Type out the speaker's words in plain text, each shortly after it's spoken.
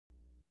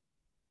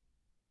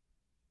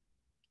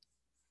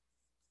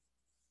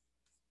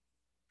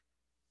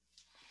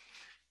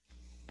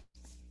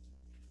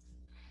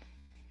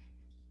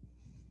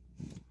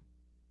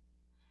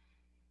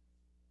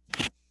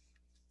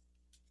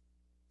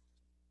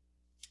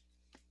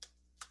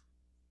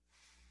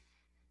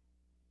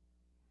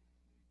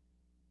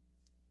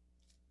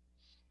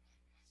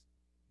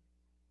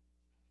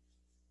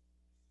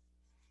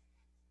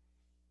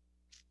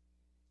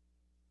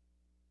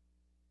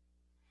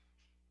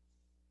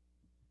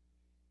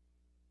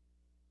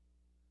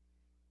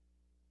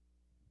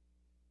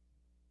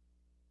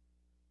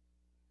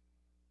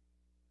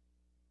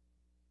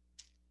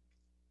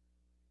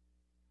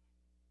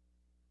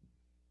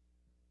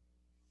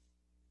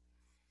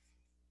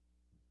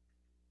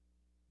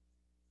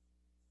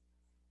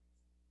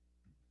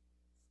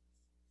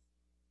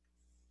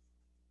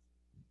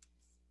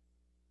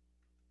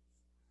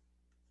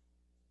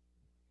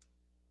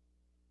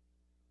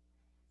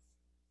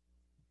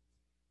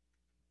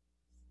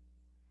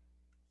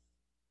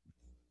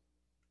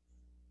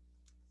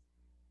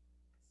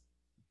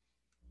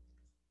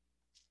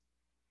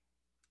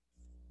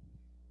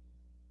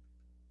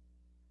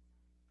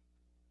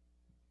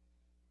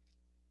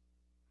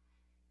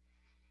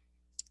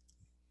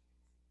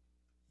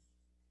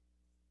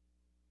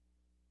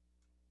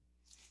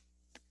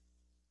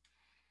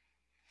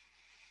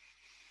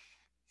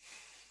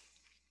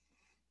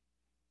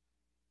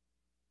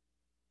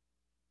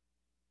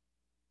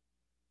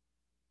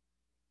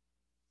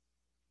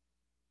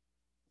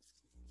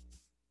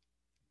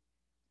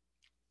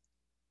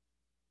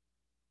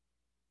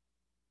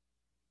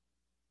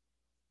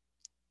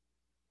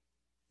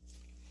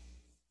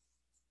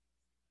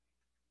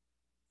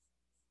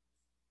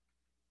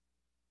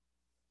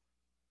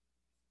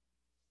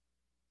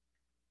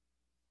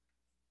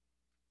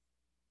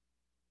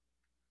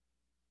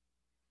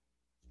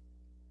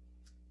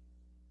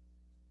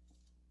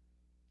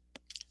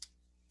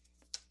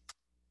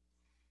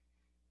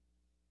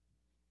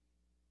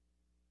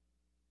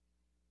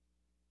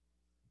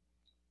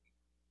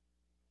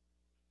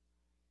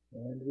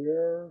And we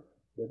are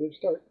ready to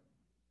start.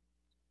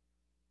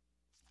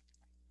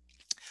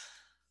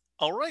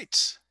 All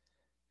right.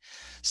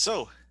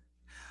 So,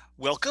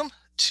 welcome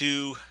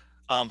to.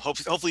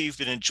 Hopefully, you've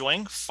been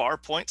enjoying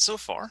FarPoint so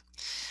far.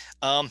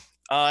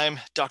 I'm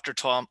Dr.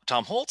 Tom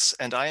Holtz,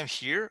 and I am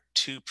here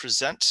to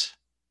present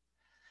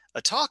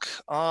a talk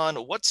on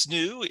what's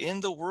new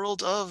in the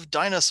world of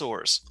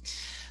dinosaurs.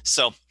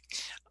 So,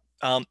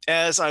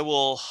 as I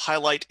will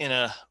highlight in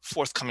a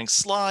forthcoming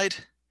slide,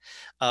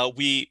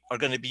 we are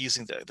going to be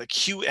using the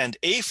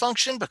Q&A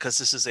function because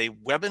this is a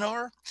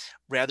webinar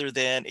rather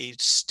than a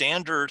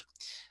standard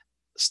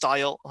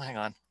style. Oh, hang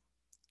on.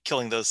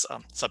 Killing those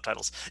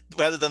subtitles,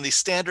 rather than the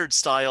standard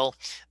style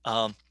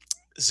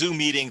Zoom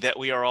meeting that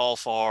we are all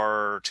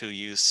far too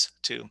used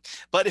to.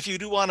 But if you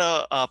do want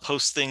to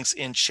post things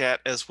in chat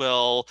as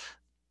well,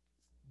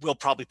 we'll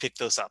probably pick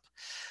those up.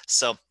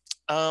 So,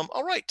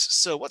 all right.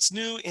 So what's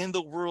new in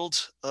the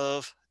world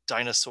of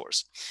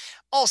dinosaurs?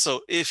 Also,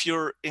 if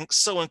you're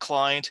so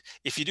inclined,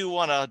 if you do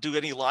want to do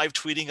any live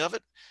tweeting of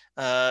it,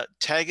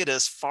 tag it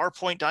as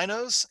Farpoint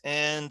Dinos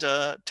and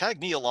tag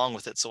me along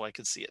with it so I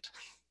can see it.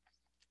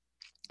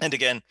 And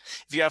again,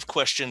 if you have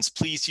questions,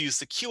 please use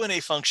the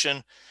Q&A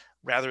function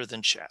rather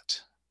than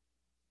chat.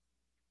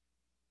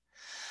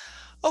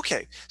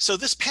 Okay, so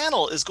this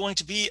panel is going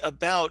to be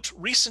about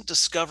recent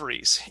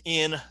discoveries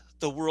in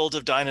the world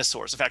of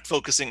dinosaurs. In fact,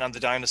 focusing on the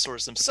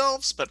dinosaurs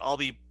themselves, but I'll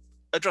be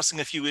addressing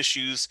a few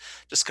issues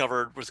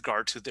discovered with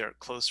regard to their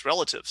close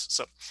relatives.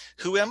 So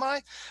who am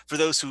I? For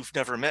those who've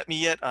never met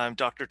me yet, I'm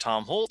Dr.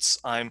 Tom Holtz.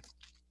 I'm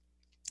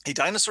a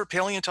dinosaur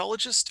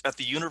paleontologist at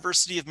the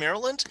University of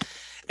Maryland.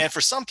 And for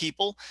some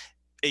people,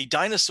 a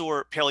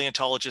dinosaur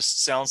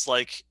paleontologist sounds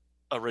like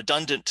a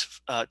redundant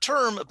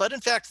term, but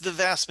in fact, the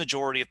vast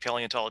majority of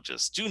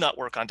paleontologists do not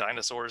work on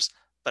dinosaurs,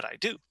 but I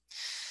do.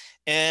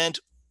 And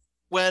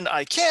when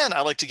I can, I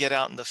like to get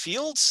out in the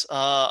fields.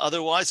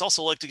 Otherwise,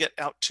 also like to get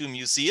out to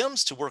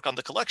museums to work on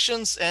the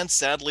collections. And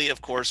sadly,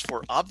 of course,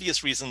 for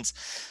obvious reasons,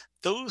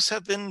 those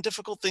have been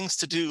difficult things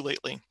to do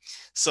lately.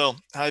 So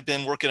I've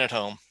been working at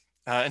home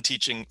and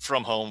teaching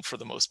from home for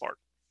the most part.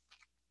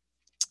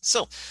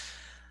 So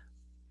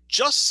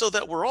just so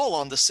that we're all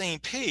on the same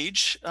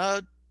page,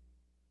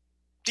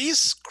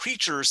 these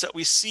creatures that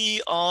we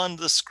see on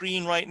the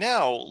screen right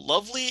now,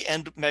 lovely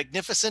and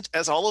magnificent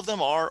as all of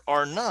them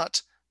are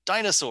not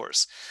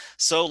dinosaurs.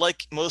 So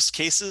like most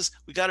cases,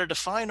 we got to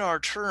define our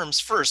terms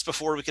first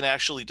before we can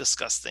actually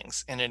discuss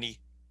things in any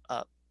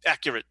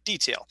accurate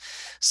detail.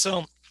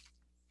 So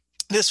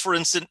this, for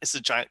instance, is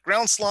a giant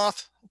ground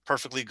sloth,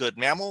 perfectly good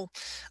mammal.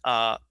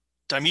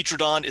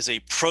 Dimetrodon is a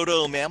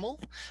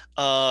proto-mammal,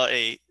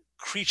 a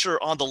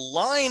creature on the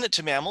line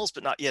to mammals,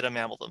 but not yet a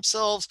mammal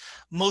themselves.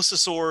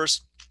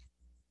 Mosasaurs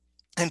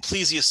and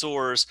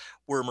plesiosaurs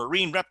were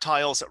marine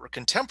reptiles that were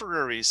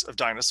contemporaries of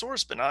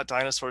dinosaurs, but not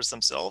dinosaurs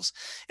themselves.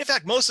 In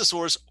fact,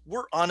 mosasaurs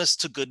were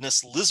honest to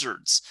goodness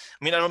lizards.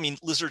 I mean, I don't mean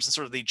lizards in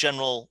sort of the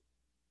general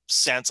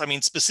sense. I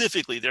mean,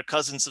 specifically, they're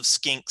cousins of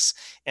skinks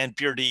and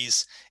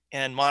beardies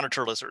and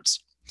monitor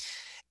lizards.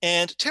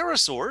 And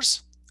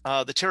pterosaurs,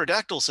 the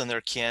pterodactyls and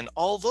their kin,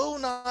 although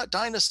not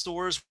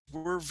dinosaurs,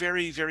 were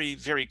very, very,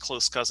 very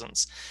close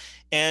cousins.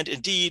 And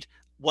indeed,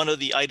 one of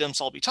the items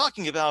I'll be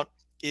talking about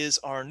is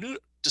our new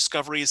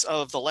discoveries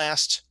of the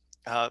last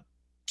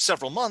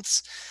several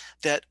months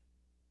that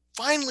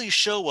finally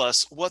show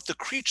us what the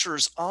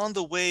creatures on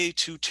the way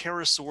to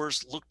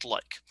pterosaurs looked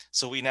like.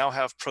 So we now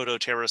have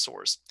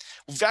proto-pterosaurs.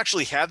 We've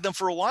actually had them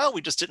for a while,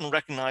 we just didn't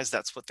recognize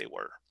that's what they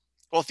were.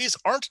 Well, if these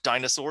aren't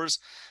dinosaurs,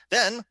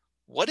 then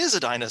what is a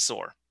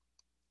dinosaur?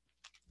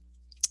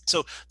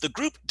 So the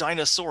group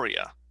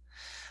Dinosauria,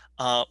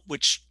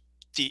 which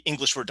the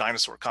English word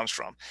dinosaur comes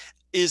from,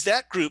 is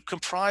that group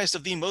comprised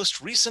of the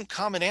most recent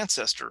common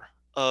ancestor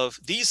of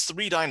these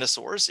three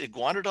dinosaurs,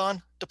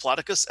 Iguanodon,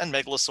 Diplodocus, and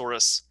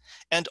Megalosaurus,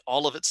 and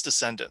all of its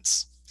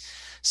descendants.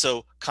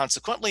 So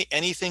consequently,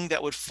 anything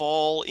that would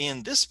fall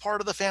in this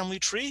part of the family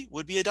tree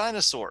would be a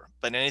dinosaur,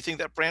 but anything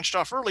that branched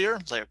off earlier,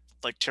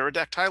 like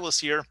Pterodactylus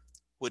here,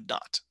 would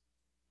not.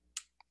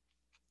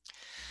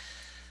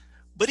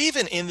 But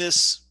even in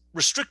this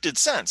restricted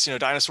sense,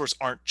 dinosaurs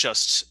aren't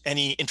just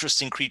any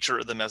interesting creature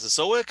of the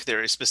Mesozoic,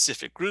 they're a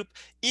specific group.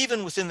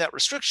 Even within that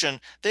restriction,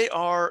 they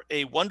are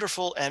a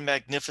wonderful and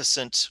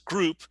magnificent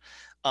group,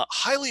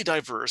 highly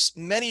diverse,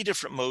 many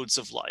different modes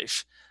of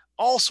life,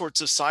 all sorts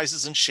of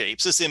sizes and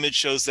shapes. This image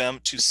shows them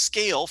to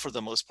scale for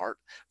the most part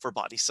for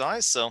body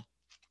size.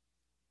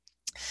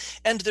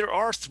 And there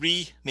are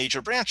three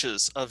major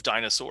branches of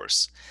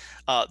dinosaurs.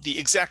 The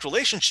exact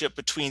relationship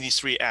between these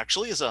three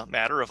actually is a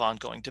matter of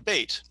ongoing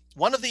debate.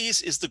 One of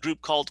these is the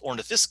group called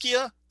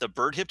Ornithischia, the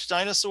bird-hipped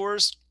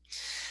dinosaurs.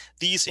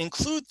 These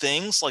include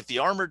things like the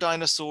armored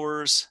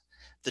dinosaurs,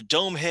 the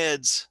dome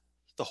heads,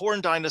 the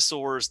horned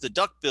dinosaurs, the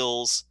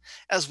duckbills,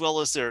 as well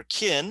as their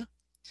kin.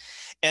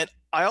 And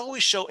I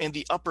always show in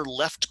the upper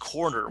left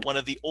corner one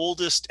of the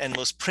oldest and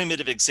most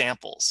primitive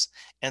examples.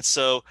 And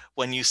so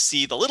when you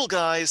see the little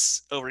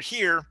guys over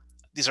here,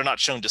 these are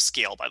not shown to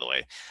scale, by the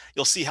way,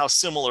 you'll see how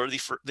similar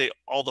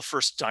all the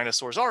first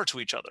dinosaurs are to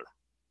each other.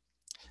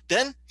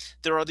 Then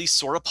there are the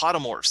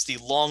sauropodomorphs, the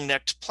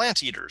long-necked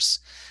plant eaters,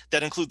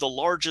 that include the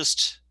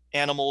largest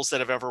animals that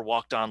have ever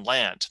walked on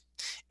land.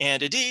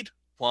 And indeed,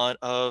 one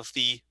of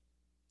the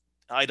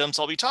items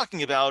I'll be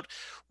talking about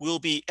will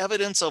be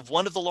evidence of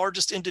one of the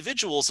largest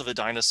individuals of a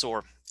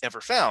dinosaur ever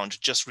found,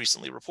 just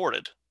recently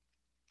reported.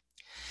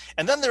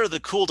 And then there are the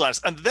cool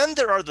dinosaurs, and then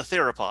there are the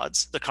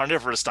theropods, the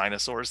carnivorous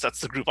dinosaurs.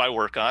 That's the group I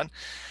work on.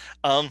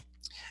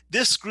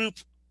 This group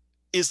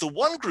is the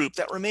one group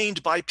that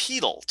remained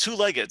bipedal,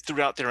 two-legged,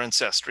 throughout their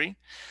ancestry.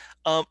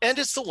 And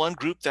it's the one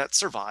group that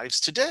survives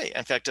today.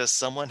 In fact, as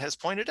someone has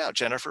pointed out,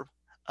 Jennifer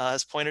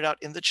has pointed out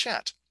in the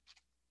chat.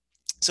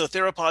 So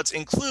theropods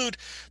include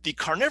the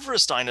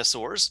carnivorous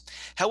dinosaurs.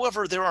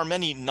 However, there are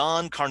many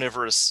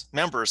non-carnivorous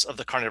members of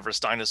the carnivorous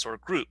dinosaur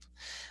group.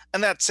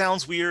 And that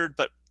sounds weird,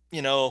 but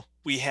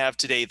we have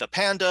today the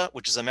panda,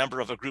 which is a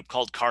member of a group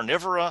called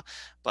Carnivora,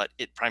 but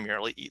it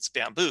primarily eats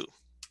bamboo.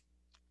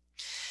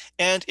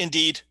 And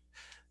indeed,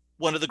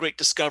 one of the great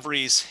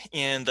discoveries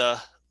in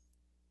the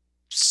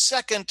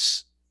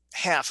second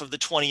half of the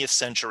 20th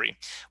century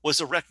was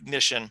a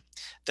recognition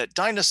that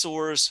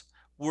dinosaurs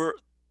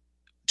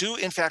do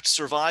in fact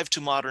survive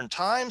to modern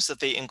times, that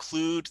they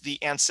include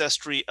the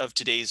ancestry of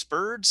today's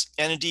birds,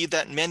 and indeed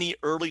that many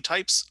early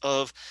types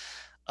of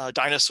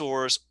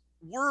dinosaurs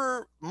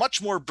were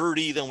much more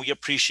birdy than we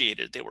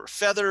appreciated. They were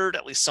feathered,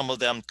 at least some of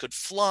them could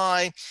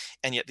fly,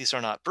 and yet these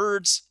are not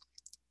birds.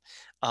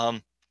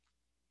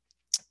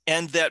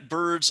 And that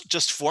birds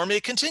just form a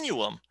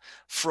continuum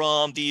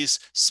from these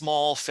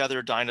small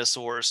feathered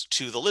dinosaurs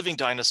to the living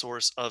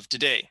dinosaurs of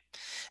today.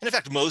 And in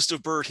fact, most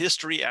of bird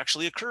history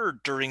actually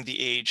occurred during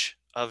the age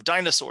of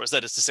dinosaurs,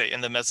 that is to say,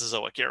 in the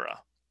Mesozoic era.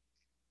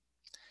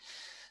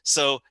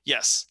 So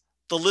yes,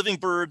 the living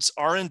birds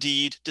are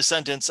indeed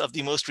descendants of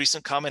the most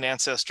recent common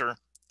ancestor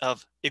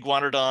of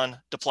Iguanodon,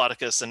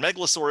 Diplodocus, and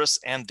Megalosaurus,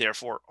 and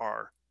therefore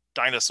are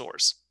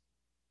dinosaurs.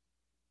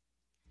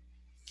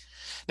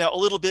 Now, a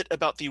little bit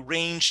about the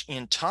range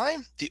in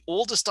time. The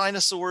oldest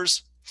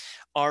dinosaurs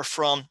are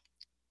from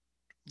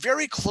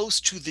very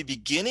close to the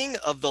beginning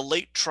of the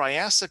late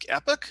Triassic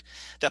epoch.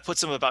 That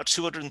puts them about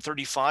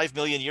 235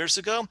 million years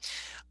ago.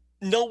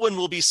 No one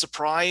will be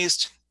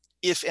surprised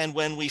if and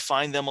when we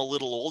find them a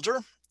little older.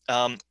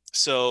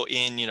 So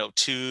in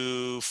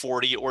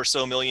 240 or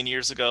so million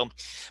years ago,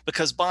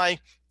 because by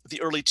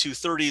the early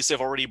 230s,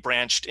 they've already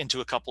branched into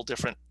a couple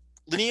different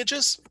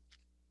lineages.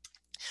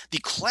 The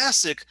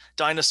classic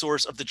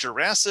dinosaurs of the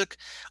Jurassic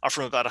are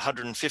from about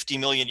 150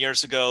 million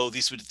years ago.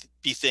 These would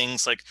be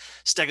things like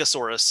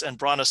Stegosaurus and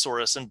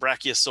Brontosaurus and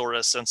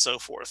Brachiosaurus and so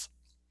forth.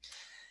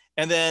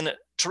 And then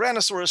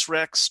Tyrannosaurus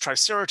rex,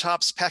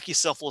 Triceratops,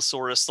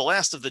 Pachycephalosaurus, the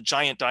last of the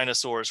giant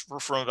dinosaurs, were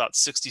from about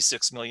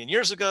 66 million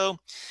years ago.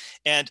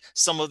 And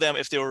some of them,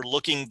 if they were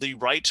looking the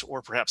right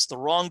or perhaps the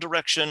wrong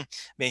direction,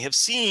 may have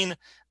seen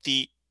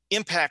the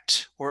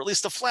impact, or at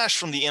least a flash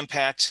from the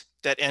impact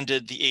that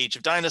ended the age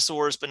of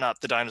dinosaurs, but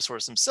not the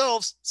dinosaurs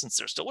themselves, since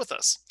they're still with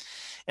us.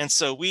 And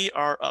so we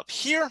are up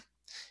here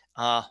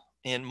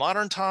in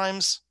modern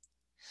times.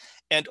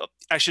 And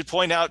I should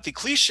point out the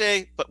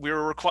cliche, but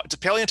the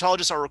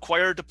paleontologists are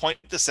required to point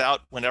this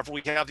out whenever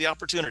we have the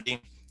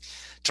opportunity.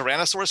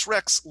 Tyrannosaurus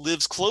rex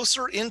lives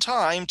closer in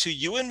time to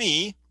you and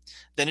me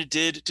than it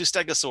did to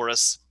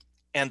Stegosaurus.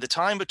 And the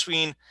time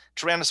between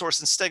Tyrannosaurus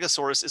and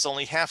Stegosaurus is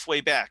only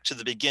halfway back to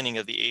the beginning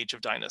of the age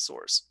of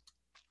dinosaurs.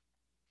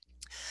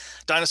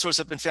 Dinosaurs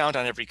have been found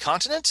on every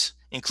continent,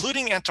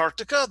 including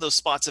Antarctica, those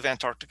spots of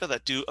Antarctica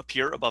that do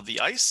appear above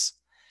the ice.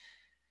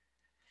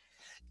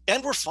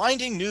 And we're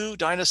finding new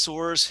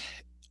dinosaurs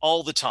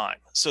all the time.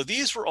 So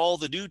these were all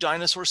the new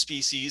dinosaur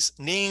species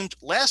named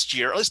last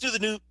year. Let's do the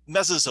new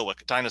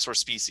Mesozoic dinosaur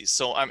species.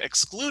 So I'm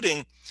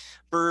excluding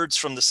birds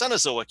from the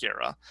Cenozoic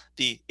era,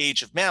 the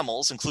age of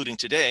mammals, including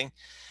today.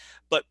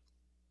 But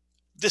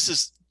this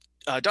is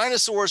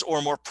dinosaurs,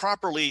 or more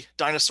properly,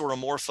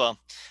 Dinosauromorpha.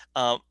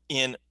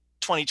 In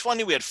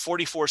 2020, we had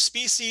 44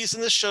 species,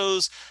 and this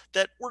shows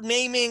that we're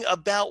naming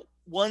about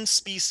one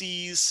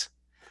species,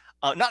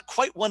 not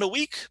quite one a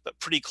week, but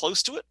pretty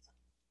close to it.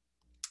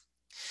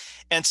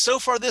 And so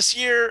far this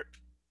year,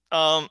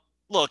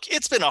 look,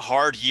 it's been a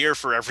hard year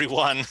for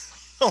everyone.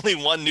 Only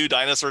one new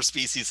dinosaur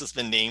species has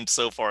been named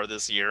so far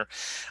this year.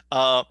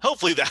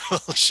 Hopefully that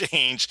will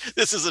change.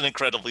 This is an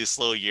incredibly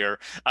slow year.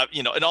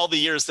 In all the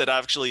years that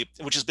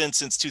which has been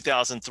since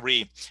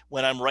 2003,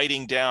 when I'm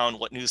writing down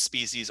what new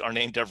species are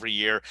named every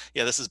year,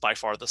 yeah, this is by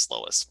far the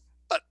slowest,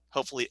 but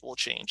hopefully it will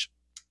change.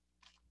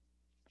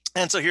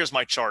 And so here's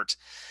my chart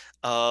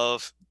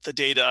of the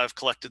data I've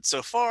collected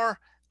so far.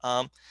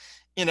 I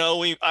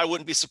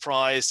wouldn't be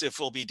surprised if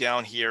we'll be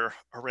down here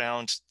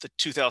around the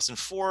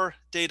 2004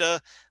 data,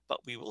 but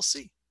we will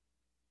see.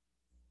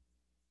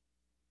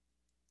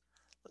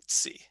 Let's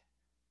see.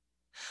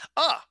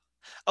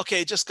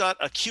 Okay, just got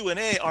a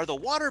Q&A. Are the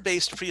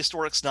water-based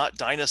prehistorics not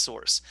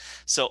dinosaurs?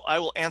 So I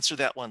will answer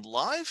that one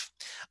live.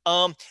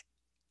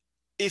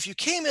 If you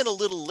came in a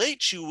little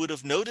late, you would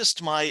have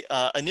noticed my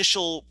one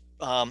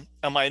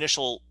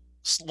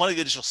of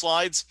the initial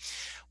slides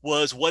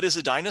was what is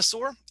a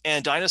dinosaur?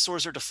 And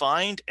dinosaurs are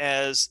defined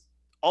as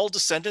all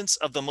descendants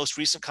of the most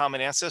recent common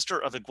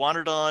ancestor of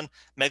Iguanodon,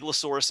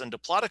 Megalosaurus, and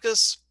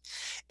Diplodocus.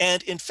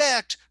 And in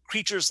fact,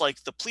 creatures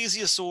like the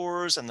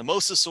plesiosaurs and the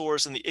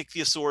mosasaurs and the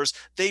ichthyosaurs,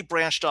 they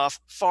branched off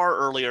far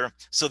earlier,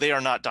 so they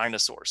are not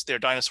dinosaurs. They're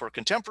dinosaur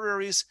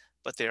contemporaries,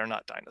 but they are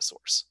not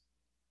dinosaurs.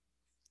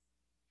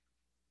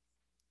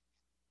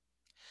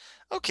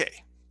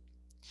 Okay,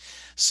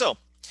 so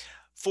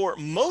for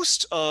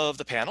most of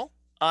the panel,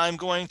 I'm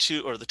going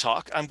to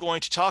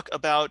talk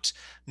about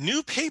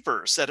new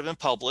papers that have been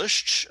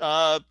published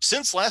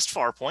since last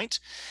FarPoint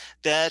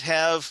that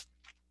have,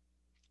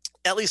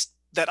 at least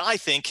that I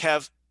think,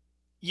 have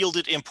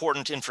yielded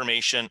important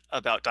information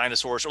about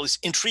dinosaurs, or at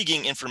least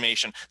intriguing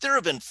information. There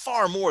have been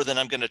far more than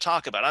I'm going to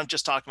talk about. I'm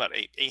just talking about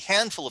a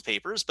handful of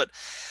papers, but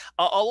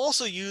I'll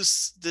also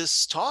use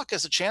this talk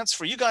as a chance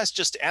for you guys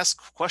just to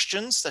ask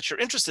questions that you're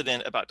interested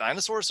in about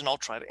dinosaurs, and I'll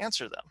try to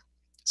answer them.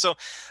 So,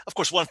 of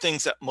course, one thing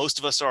that most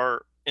of us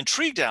are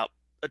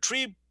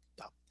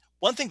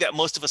one thing that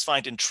most of us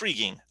find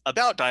intriguing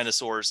about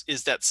dinosaurs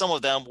is that some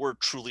of them were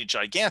truly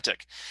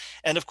gigantic.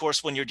 And of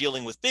course, when you're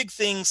dealing with big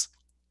things,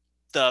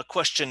 the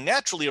question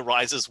naturally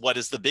arises, what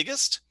is the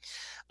biggest?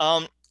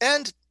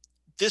 And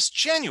this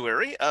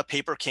January, a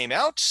paper came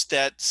out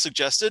that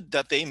suggested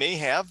that they may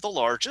have the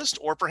largest,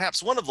 or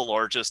perhaps one of the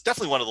largest,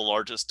 definitely one of the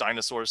largest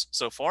dinosaurs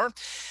so far.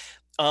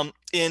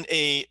 In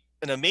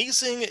an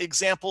amazing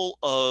example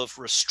of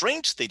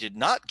restraint, they did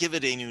not give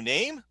it a new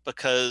name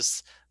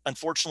because,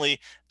 unfortunately,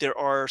 there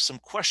are some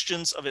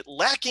questions of it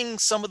lacking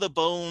some of the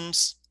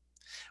bones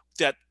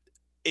that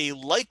a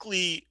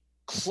likely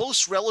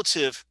close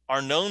relative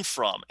are known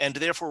from, and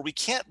therefore we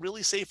can't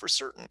really say for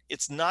certain.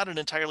 It's not an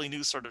entirely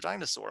new sort of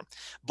dinosaur,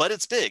 but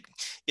it's big.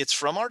 It's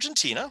from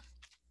Argentina.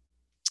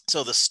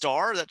 So the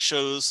star that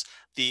shows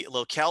the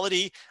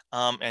locality,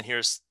 and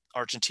here's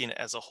Argentina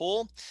as a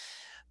whole.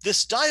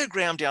 This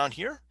diagram down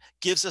here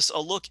gives us a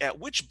look at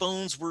which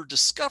bones were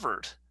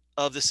discovered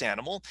of this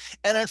animal.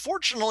 And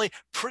unfortunately,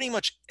 pretty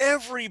much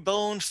every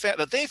bone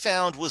that they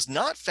found was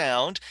not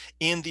found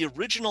in the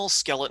original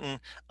skeleton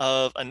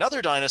of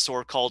another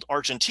dinosaur called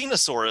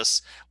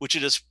Argentinosaurus, which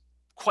it is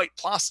quite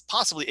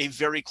possibly a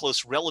very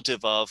close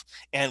relative of,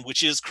 and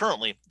which is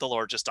currently the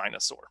largest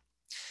dinosaur.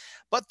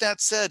 But that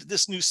said,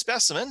 this new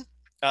specimen,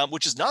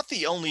 which is not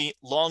the only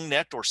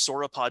long-necked or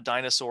sauropod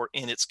dinosaur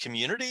in its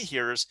community.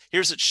 Here's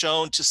it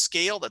shown to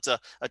scale. That's a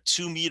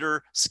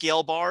 2-meter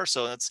scale bar.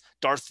 So that's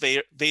Darth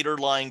Vader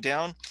lying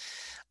down.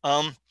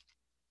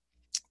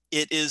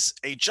 It is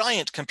a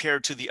giant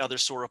compared to the other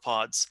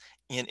sauropods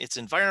in its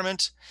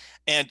environment.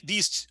 And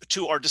these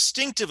two are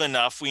distinctive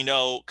enough, we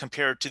know,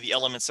 compared to the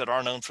elements that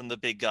are known from the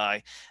big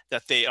guy,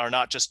 that they are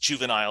not just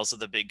juveniles of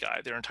the big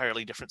guy. They're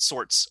entirely different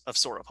sorts of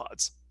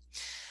sauropods.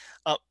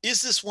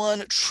 Is this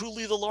one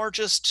truly the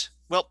largest?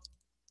 Well,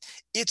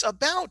 it's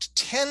about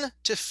 10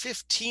 to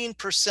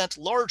 15%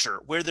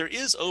 larger where there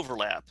is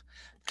overlap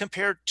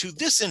compared to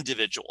this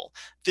individual.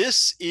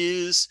 This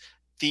is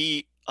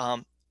the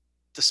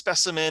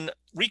specimen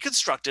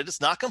reconstructed.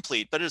 It's not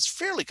complete, but it's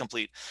fairly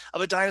complete,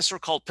 of a dinosaur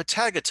called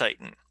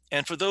Patagotitan.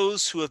 And for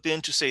those who have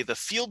been to, say, the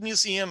Field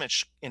Museum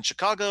in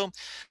Chicago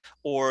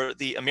or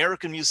the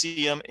American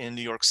Museum in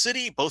New York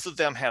City, both of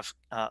them have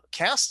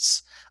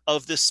casts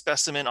of this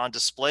specimen on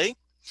display.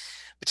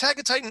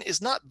 Patagotitan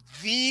is not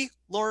the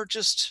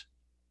largest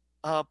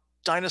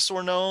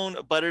dinosaur known,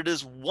 but it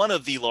is one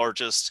of the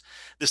largest.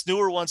 This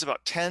newer one's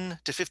about 10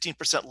 to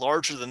 15%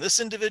 larger than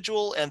this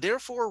individual, and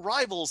therefore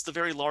rivals the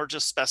very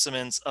largest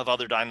specimens of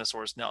other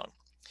dinosaurs known.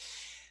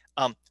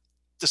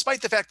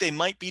 Despite the fact they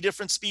might be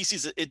different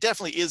species, it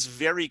definitely is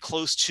very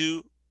close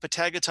to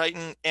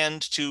Patagotitan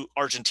and to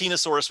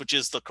Argentinosaurus, which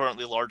is the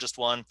currently largest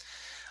one.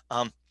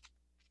 And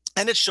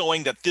it's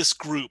showing that this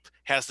group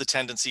has the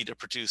tendency to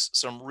produce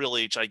some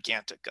really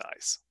gigantic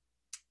guys.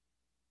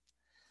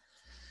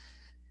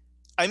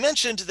 I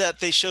mentioned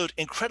that they showed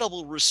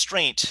incredible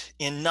restraint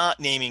in not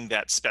naming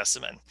that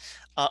specimen.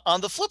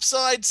 On the flip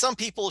side, some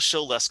people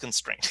show less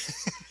constraint.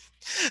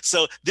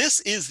 So this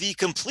is the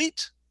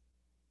complete,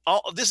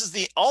 all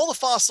the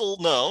fossil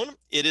known.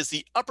 It is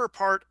the upper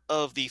part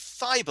of the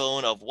thigh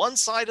bone of one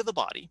side of the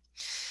body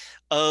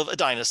of a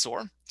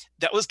dinosaur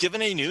that was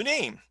given a new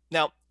name.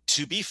 Now,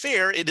 to be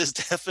fair, it is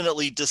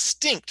definitely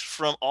distinct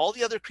from all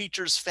the other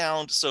creatures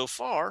found so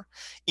far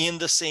in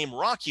the same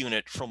rock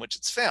unit from which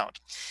it's found.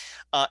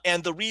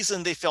 And the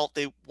reason they felt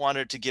they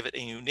wanted to give it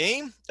a new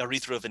name,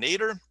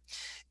 Erythrovenator,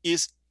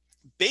 is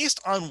based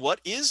on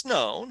what is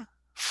known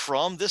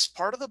from this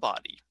part of the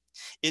body.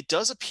 It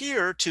does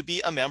appear to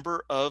be a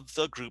member of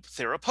the group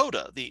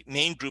Theropoda, the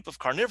main group of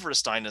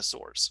carnivorous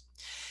dinosaurs.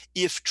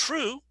 If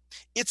true,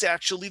 it's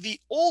actually the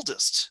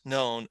oldest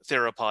known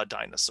theropod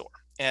dinosaur.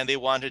 And they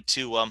wanted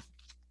to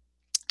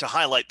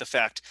highlight the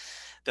fact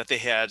that they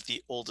had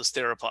the oldest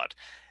theropod.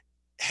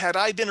 Had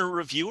I been a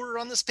reviewer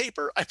on this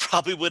paper, I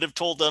probably would have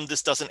told them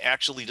this doesn't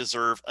actually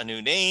deserve a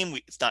new name.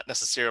 It's not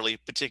necessarily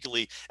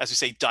particularly, as we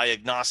say,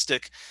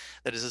 diagnostic.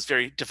 That is, it's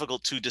very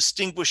difficult to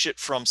distinguish it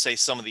from, say,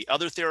 some of the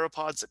other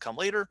theropods that come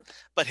later.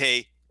 But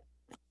hey,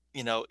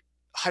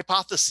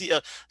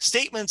 hypothesis,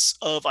 statements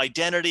of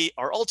identity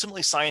are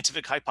ultimately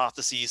scientific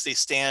hypotheses. They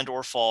stand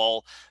or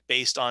fall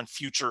based on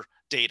future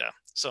data.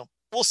 So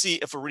we'll see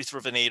if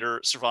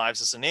erythrovenator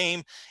survives as a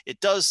name. It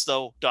does,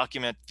 though,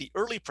 document the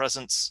early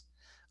presence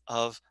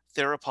of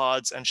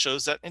theropods and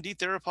shows that indeed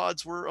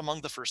theropods were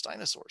among the first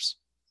dinosaurs.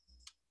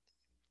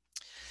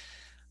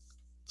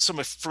 So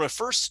from a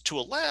first to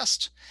a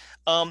last,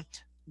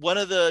 one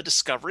of the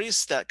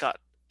discoveries that got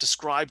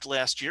described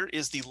last year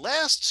is the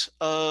last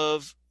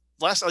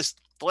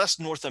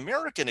North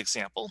American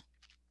example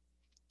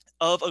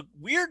of a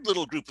weird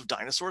little group of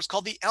dinosaurs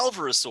called the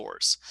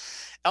alvarezsaurs.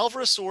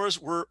 Alvarezsaurs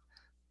were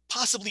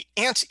possibly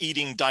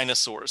ant-eating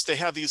dinosaurs. They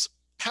have these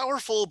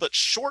powerful but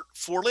short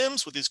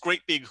forelimbs with these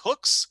great big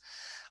hooks.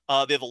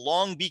 They have a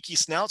long beaky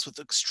snouts with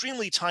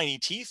extremely tiny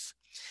teeth.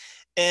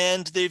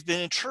 And they've been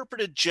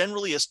interpreted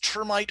generally as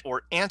termite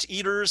or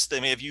ant-eaters.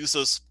 They may have used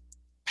those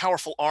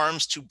powerful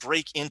arms to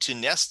break into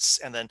nests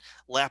and then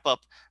lap up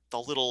the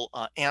little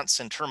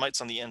ants and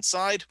termites on the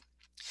inside.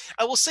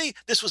 I will say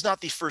this was not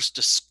the first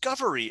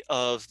discovery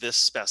of this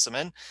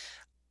specimen,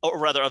 or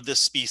rather of this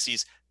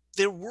species.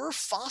 There were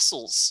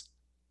fossils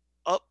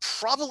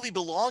probably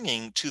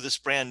belonging to this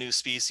brand new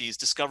species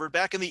discovered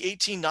back in the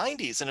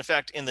 1890s. And in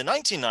fact, in the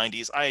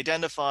 1990s, I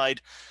identified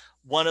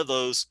one of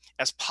those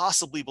as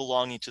possibly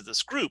belonging to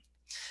this group.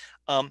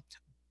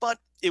 But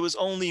it was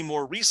only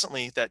more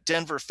recently that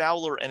Denver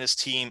Fowler and his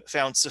team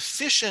found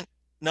sufficient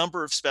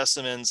number of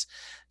specimens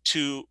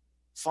to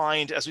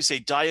find, as we say,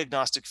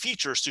 diagnostic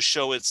features to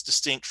show it's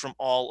distinct from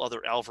all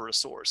other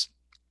alvarezsaurs.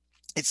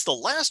 It's the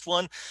last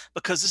one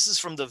because this is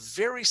from the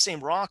very same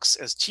rocks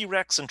as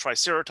T-Rex and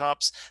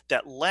Triceratops,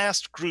 that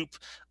last group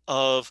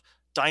of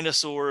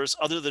dinosaurs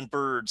other than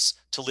birds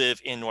to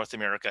live in North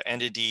America.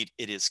 And indeed,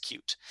 it is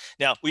cute.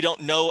 Now, we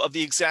don't know of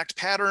the exact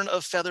pattern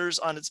of feathers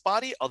on its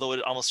body, although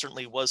it almost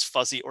certainly was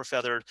fuzzy or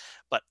feathered,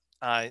 but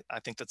I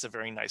think that's a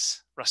very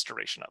nice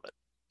restoration of it.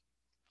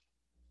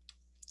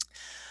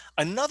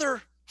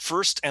 Another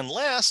first and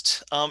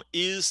last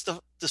is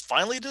the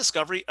finally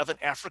discovery of an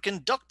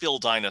African duckbill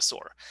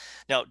dinosaur.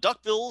 Now,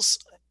 duckbills,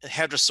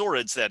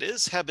 hadrosaurids that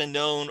is, have been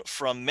known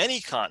from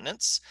many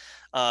continents,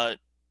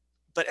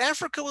 but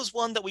Africa was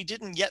one that we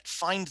didn't yet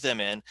find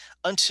them in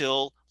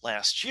until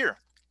last year.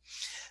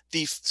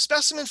 The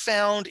specimen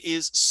found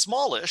is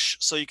smallish,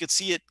 so you could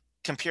see it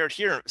compared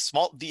here.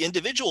 The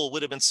individual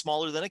would have been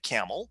smaller than a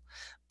camel,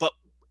 but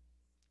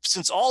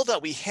since all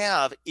that we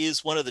have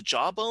is one of the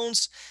jaw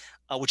bones,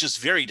 which is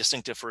very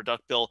distinctive for a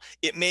duckbill,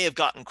 it may have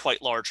gotten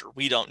quite larger.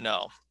 We don't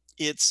know.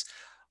 It's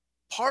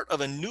part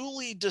of a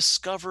newly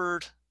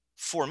discovered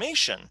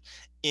formation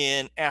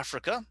in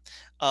Africa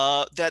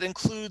that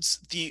includes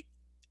the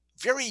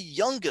very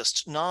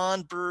youngest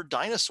non-bird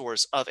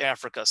dinosaurs of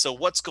Africa. So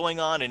what's going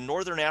on in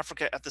northern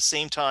Africa at the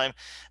same time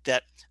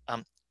that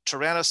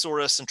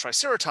Tyrannosaurus and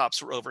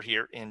Triceratops were over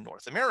here in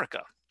North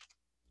America.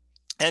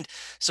 And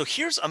so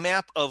here's a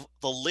map of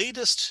the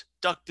latest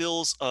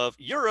duckbills of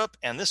Europe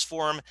and this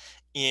form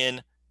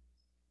in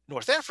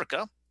North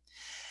Africa.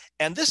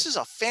 And this is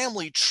a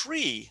family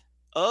tree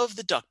of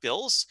the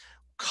duckbills,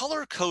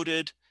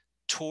 color-coded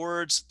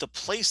towards the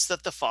place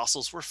that the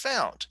fossils were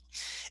found.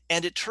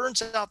 And it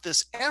turns out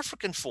this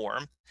African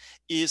form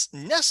is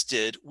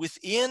nested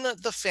within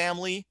the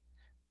family,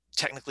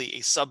 technically a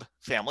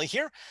subfamily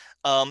here,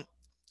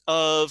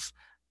 of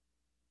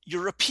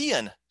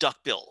European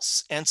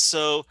duckbills. And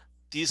so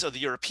these are the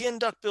European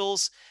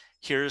duckbills.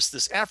 Here's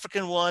this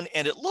African one,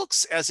 and it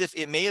looks as if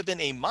it may have been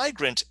a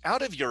migrant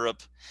out of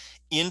Europe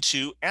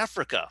into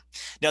Africa.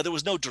 Now, there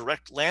was no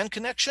direct land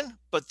connection,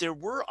 but there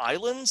were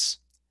islands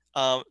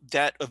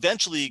that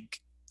eventually,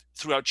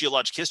 throughout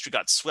geologic history,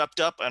 got swept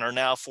up and are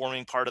now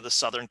forming part of the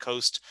southern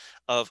coast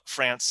of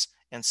France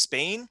and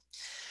Spain.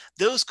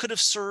 Those could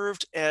have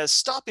served as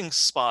stopping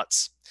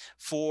spots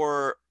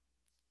for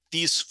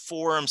these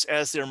forms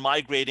as they're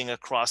migrating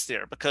across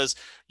there, because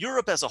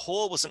Europe as a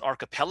whole was an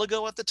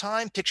archipelago at the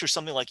time. Picture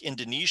something like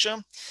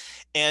Indonesia.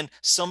 And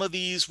some of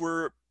these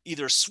were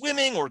either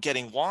swimming or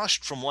getting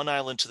washed from one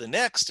island to the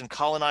next and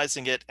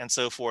colonizing it and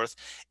so forth.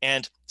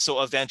 And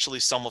so eventually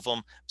some of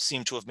them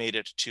seem to have made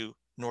it to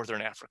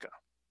northern Africa.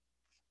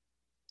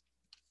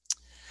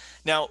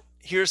 Now,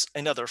 here's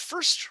another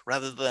first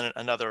rather than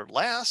another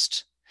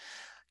last.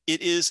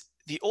 It is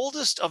the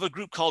oldest of a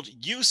group called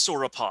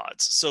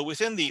eusauropods. So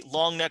within the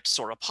long-necked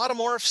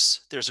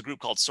sauropodomorphs, there's a group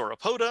called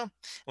Sauropoda.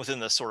 Within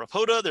the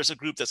Sauropoda, there's a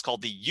group that's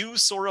called the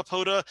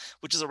Eusauropoda,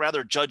 which is a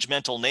rather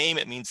judgmental name.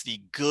 It means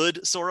the good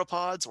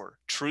sauropods or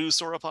true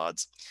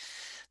sauropods.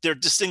 They're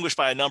distinguished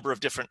by a number of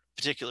different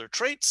particular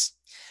traits.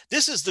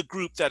 This is the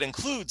group that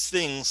includes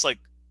things like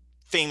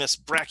famous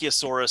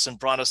Brachiosaurus and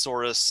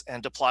Brontosaurus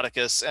and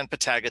Diplodocus and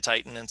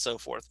Patagotitan and so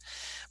forth.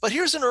 But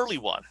here's an early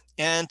one.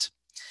 And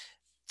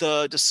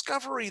the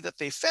discovery that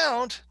they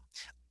found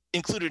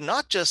included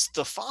not just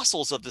the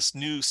fossils of this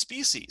new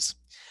species,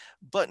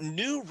 but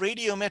new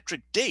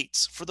radiometric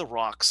dates for the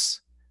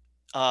rocks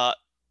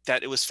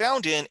that it was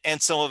found in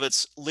and some of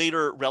its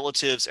later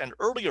relatives and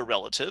earlier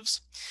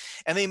relatives.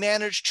 And they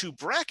managed to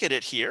bracket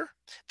it here.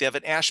 They have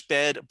an ash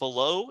bed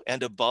below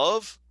and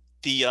above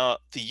the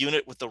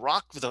unit with the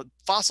rock, with the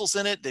fossils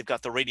in it. They've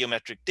got the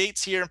radiometric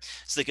dates here,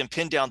 so they can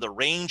pin down the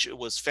range it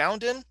was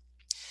found in.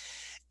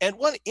 And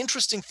one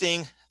interesting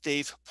thing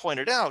they've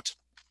pointed out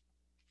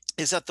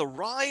is that the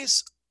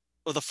rise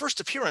or the first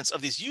appearance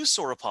of these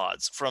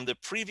eusauropods from the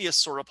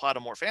previous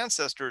sauropodomorph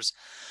ancestors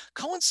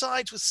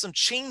coincides with some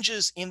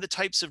changes in the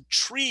types of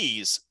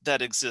trees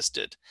that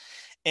existed.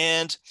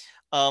 And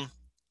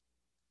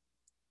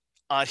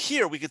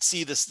here we could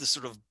see this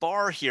sort of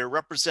bar here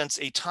represents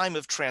a time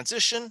of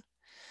transition.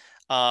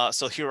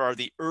 So here are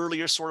the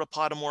earlier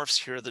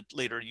sauropodomorphs, here are the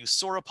later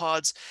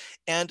eusauropods.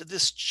 And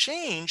this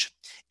change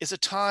is a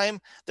time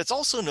that's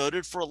also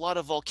noted for a lot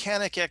of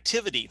volcanic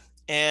activity.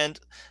 And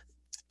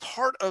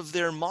part of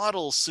their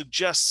model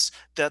suggests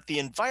that the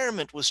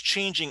environment was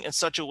changing in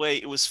such a way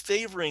it was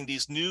favoring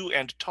these new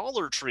and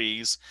taller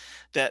trees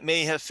that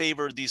may have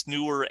favored these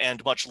newer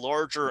and much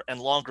larger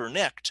and longer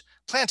necked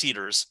plant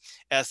eaters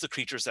as the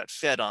creatures that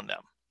fed on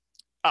them.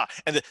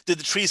 And did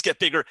the trees get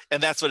bigger?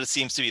 And that's what it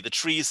seems to be. The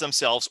trees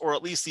themselves, or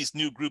at least these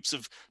new groups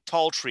of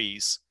tall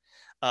trees,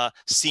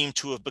 seem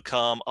to have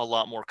become a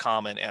lot more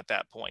common at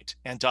that point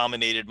and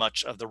dominated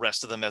much of the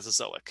rest of the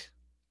Mesozoic.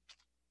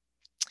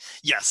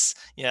 Yes,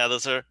 yeah,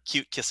 those are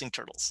cute kissing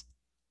turtles.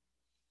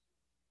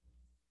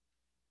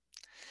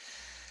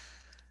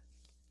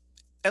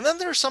 And then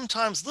there are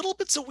sometimes little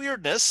bits of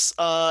weirdness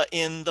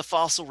in the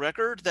fossil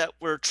record that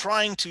we're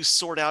trying to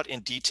sort out in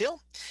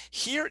detail.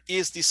 Here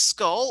is the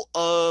skull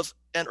of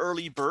an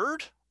early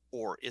bird,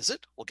 or is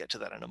it? We'll get to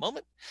that in a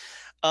moment,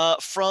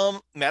 from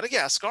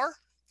Madagascar,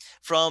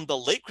 from the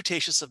late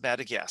Cretaceous of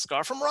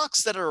Madagascar, from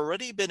rocks that have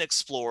already been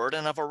explored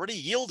and have already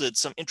yielded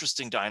some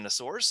interesting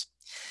dinosaurs.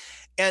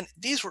 And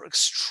these were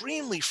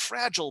extremely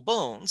fragile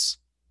bones.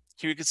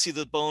 Here you can see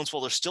the bones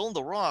while they're still in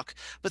the rock,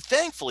 but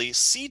thankfully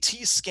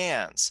CT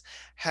scans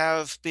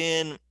have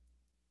been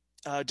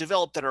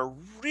developed that are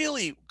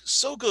really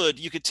so good.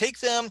 You could take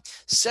them,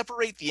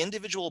 separate the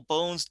individual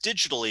bones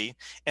digitally,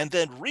 and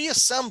then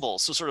reassemble,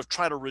 so sort of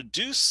try to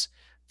reduce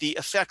the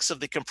effects of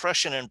the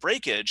compression and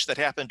breakage that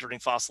happened during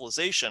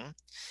fossilization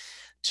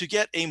to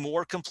get a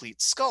more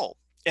complete skull.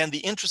 And the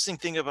interesting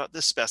thing about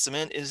this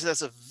specimen is it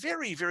has a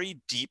very, very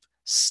deep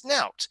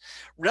snout,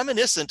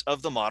 reminiscent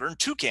of the modern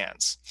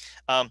toucans.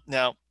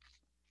 Now,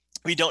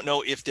 we don't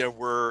know if there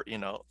were,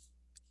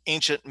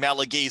 ancient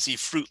Malagasy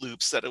Fruit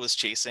Loops that it was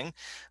chasing,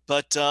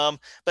 but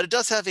it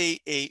does have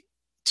a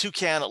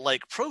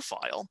toucan-like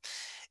profile,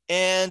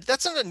 and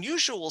that's an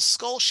unusual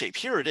skull shape.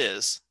 Here it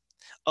is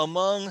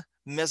among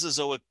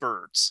Mesozoic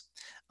birds.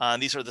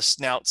 These are the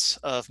snouts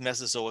of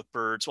Mesozoic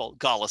birds. Well,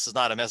 Gallus is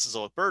not a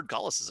Mesozoic bird.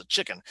 Gallus is a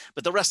chicken,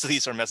 but the rest of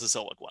these are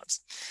Mesozoic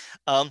ones.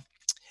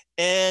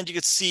 And you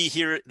can see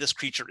here, this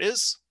creature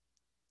is.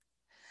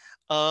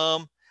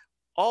 All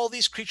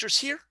these creatures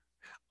here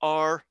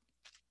are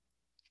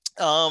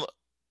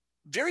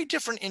very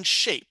different in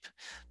shape,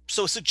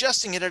 so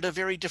suggesting it had a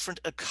very different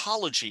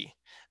ecology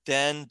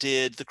than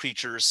did the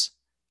creatures,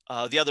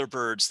 the other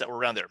birds that were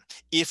around there,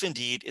 if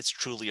indeed it's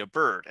truly a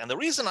bird. And the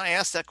reason I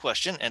asked that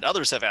question, and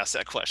others have asked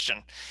that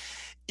question,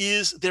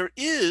 is there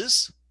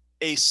is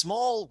a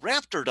small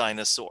raptor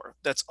dinosaur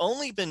that's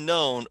only been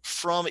known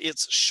from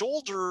its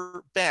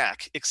shoulder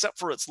back, except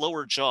for its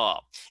lower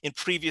jaw, in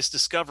previous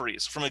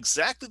discoveries from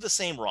exactly the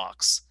same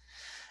rocks.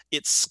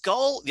 Its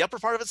skull, the upper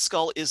part of its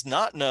skull, is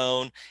not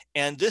known,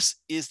 and this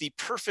is the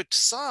perfect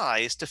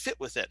size to fit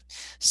with it.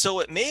 So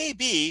it may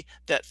be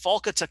that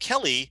Falca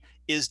takeli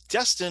is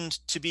destined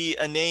to be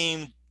a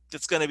name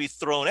that's going to be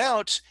thrown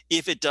out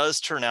if it does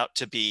turn out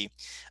to be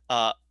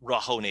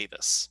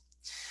Rahonavis.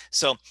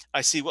 So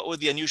I see, what would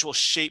the unusual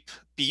shape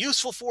be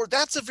useful for?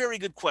 That's a very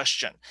good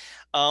question.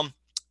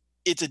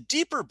 It's a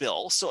deeper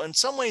bill, so in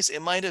some ways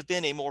it might have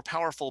been a more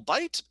powerful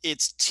bite.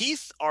 Its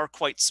teeth are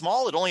quite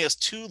small. It only has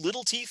 2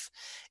 little teeth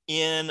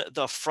in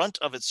the front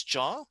of its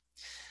jaw.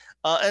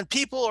 And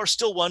people are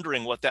still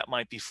wondering what that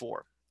might be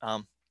for.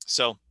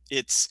 So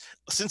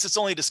since it's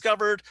only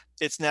discovered,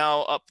 it's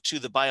now up to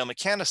the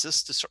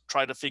biomechanicists to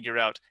try to figure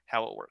out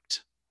how it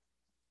worked.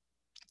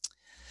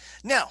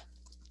 Now,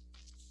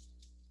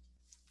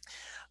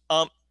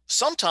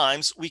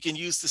 sometimes we can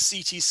use the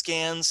CT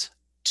scans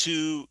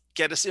to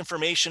get us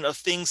information of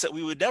things that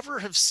we would never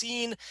have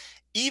seen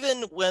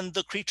even when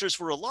the creatures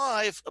were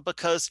alive,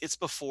 because it's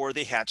before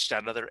they hatched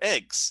out of their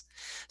eggs.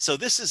 So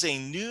this is a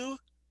new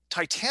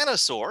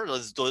titanosaur,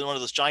 one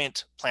of those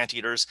giant plant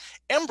eaters,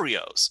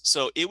 embryos.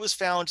 So it was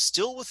found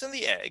still within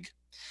the egg.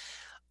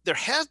 There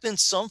have been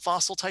some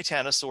fossil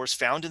titanosaurs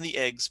found in the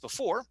eggs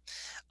before.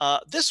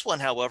 This one,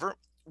 however,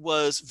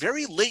 was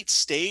very late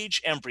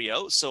stage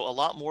embryo, so a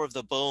lot more of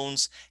the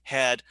bones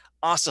had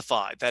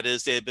ossified. That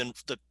is,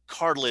 the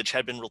cartilage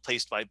had been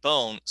replaced by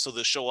bone, so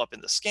they show up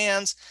in the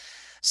scans.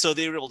 So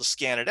they were able to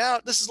scan it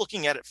out. This is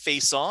looking at it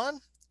face on,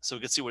 so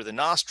we could see where the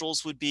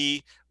nostrils would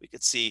be. We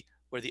could see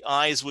where the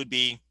eyes would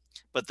be,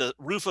 but the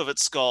roof of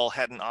its skull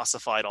hadn't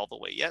ossified all the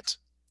way yet.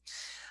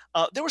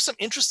 There were some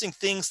interesting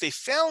things they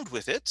found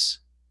with it.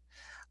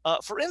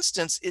 For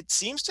instance, it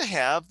seems to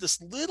have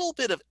this little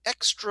bit of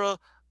extra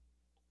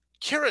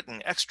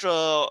keratin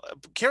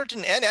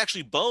and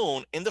actually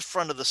bone in the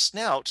front of the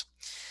snout.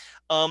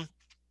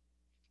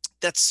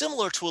 That's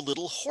similar to a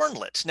little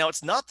hornlet. Now,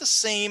 it's not the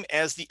same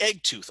as the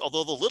egg tooth,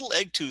 although the little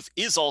egg tooth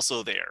is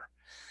also there.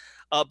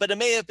 But it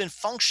may have been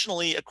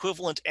functionally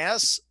equivalent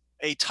as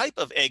a type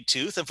of egg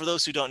tooth. And for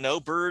those who don't know,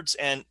 birds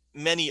and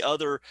many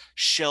other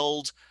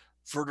shelled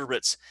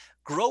vertebrates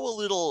grow a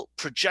little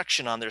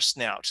projection on their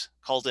snout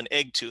called an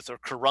egg tooth or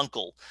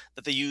caruncle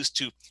that they use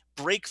to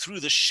break through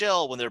the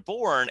shell when they're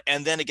born,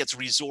 and then it gets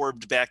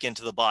resorbed back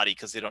into the body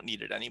because they don't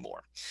need it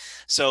anymore.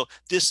 So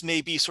this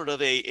may be sort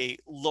of a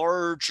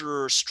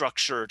larger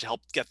structure to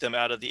help get them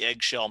out of the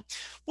eggshell,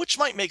 which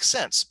might make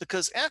sense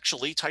because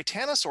actually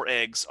titanosaur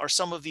eggs are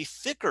some of the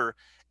thicker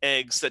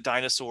eggs that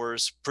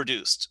dinosaurs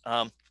produced.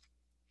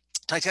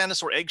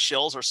 Titanosaur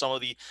eggshells are some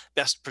of the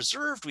best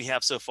preserved we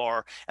have so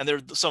far, and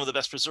they're some of the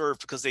best preserved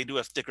because they do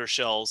have thicker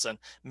shells than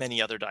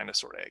many other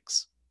dinosaur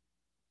eggs.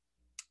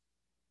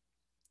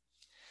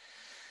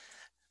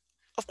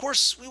 Of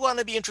course, we want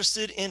to be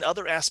interested in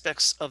other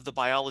aspects of the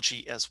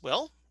biology as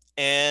well.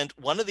 And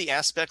one of the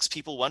aspects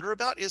people wonder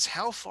about is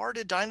how far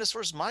did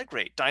dinosaurs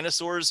migrate?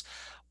 Dinosaurs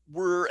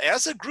were,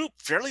 as a group,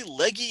 fairly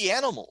leggy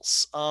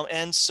animals.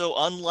 And so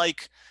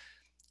unlike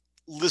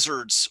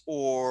lizards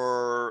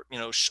or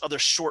other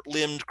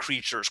short-limbed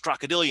creatures,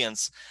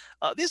 crocodilians,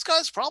 these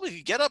guys probably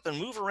could get up and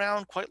move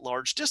around quite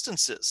large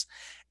distances.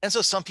 And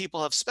so some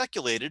people have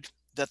speculated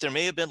that there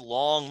may have been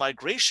long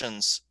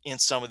migrations in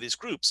some of these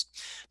groups,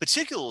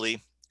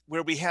 particularly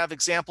where we have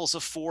examples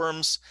of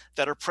forms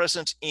that are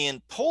present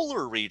in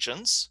polar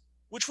regions,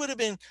 which would have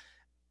been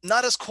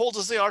not as cold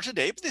as they are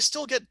today, but they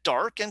still get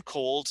dark and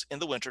cold in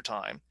the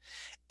wintertime,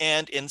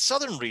 and in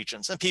southern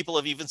regions. And people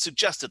have even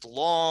suggested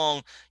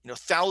long,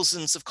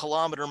 thousands of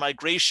kilometer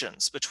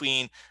migrations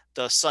between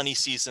the sunny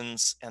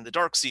seasons and the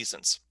dark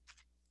seasons.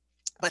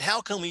 But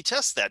how can we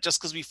test that?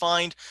 Just because we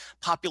find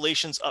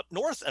populations up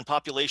north and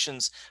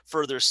populations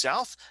further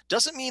south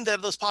doesn't mean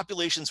that those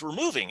populations were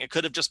moving. It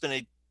could have just been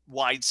a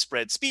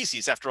widespread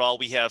species. After all,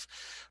 we have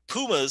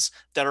pumas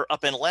that are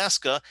up in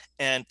Alaska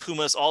and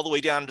pumas all the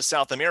way down to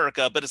South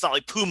America, but it's not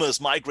like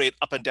pumas migrate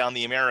up and down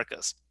the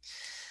Americas.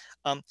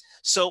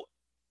 So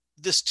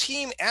this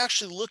team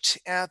actually looked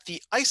at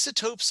the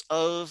isotopes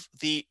of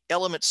the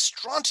element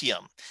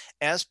strontium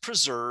as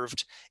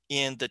preserved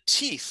in the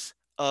teeth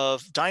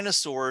of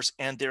dinosaurs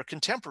and their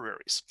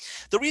contemporaries.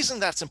 The reason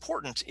that's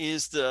important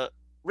is the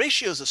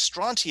ratios of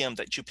strontium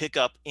that you pick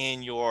up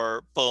in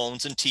your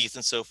bones and teeth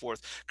and so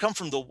forth come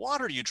from the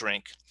water you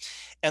drink.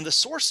 And the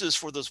sources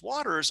for those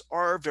waters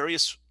are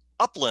various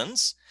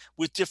uplands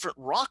with different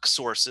rock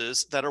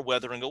sources that are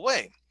weathering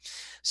away.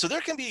 So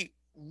there can be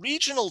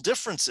regional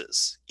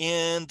differences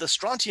in the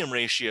strontium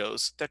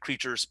ratios that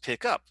creatures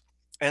pick up.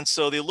 And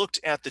so they looked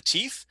at the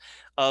teeth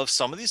of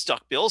some of these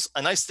duckbills.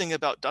 A nice thing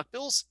about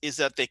duckbills is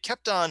that they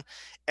kept on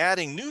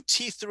adding new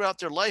teeth throughout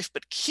their life,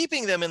 but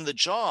keeping them in the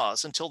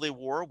jaws until they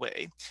wore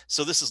away.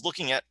 So this is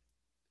looking at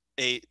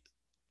a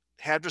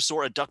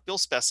hadrosaur, a duckbill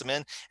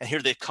specimen, and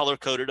here they've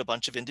color-coded a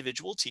bunch of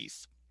individual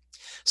teeth.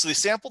 So they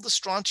sampled the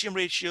strontium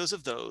ratios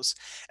of those,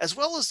 as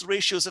well as the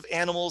ratios of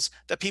animals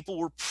that people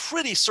were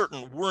pretty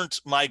certain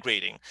weren't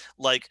migrating,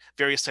 like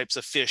various types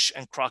of fish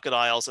and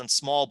crocodiles and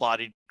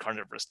small-bodied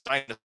carnivorous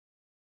dinosaurs.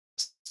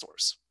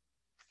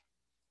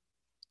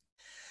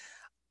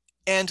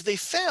 And they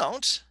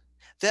found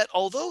that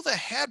although the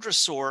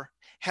hadrosaur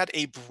had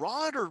a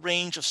broader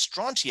range of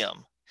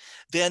strontium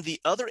than the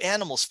other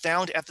animals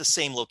found at the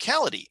same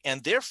locality,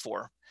 and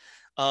therefore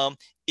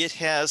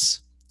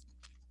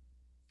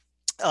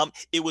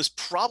it was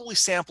probably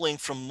sampling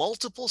from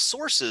multiple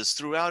sources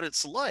throughout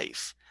its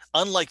life,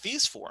 unlike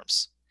these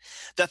forms,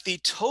 that the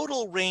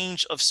total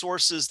range of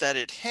sources that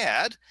it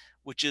had,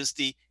 which is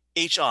the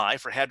HI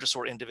for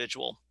hadrosaur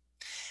individual,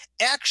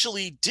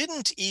 actually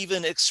didn't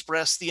even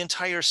express the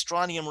entire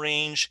strontium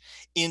range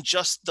in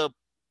just the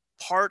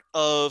part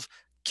of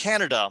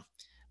Canada,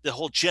 the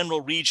whole general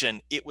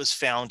region it was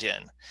found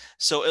in.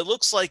 So it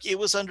looks like it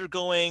was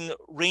undergoing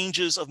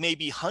ranges of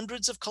maybe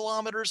hundreds of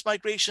kilometers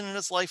migration in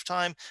its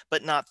lifetime,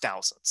 but not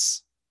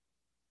thousands.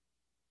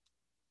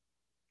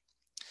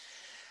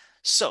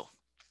 So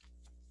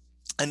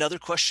another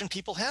question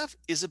people have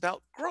is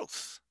about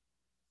growth.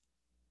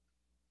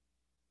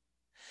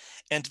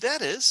 And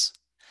that is,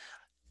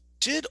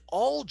 did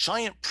all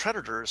giant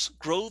predators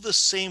grow the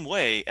same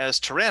way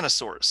as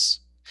Tyrannosaurus?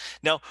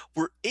 Now,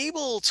 we're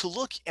able to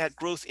look at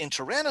growth in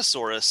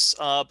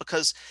Tyrannosaurus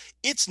because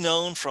it's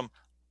known from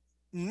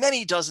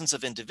many dozens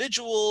of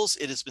individuals.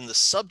 It has been the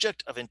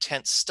subject of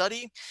intense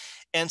study.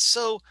 And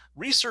so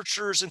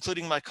researchers,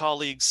 including my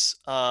colleagues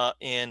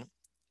in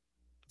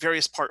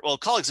various parts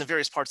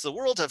of the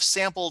world, have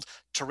sampled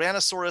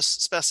Tyrannosaurus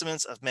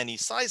specimens of many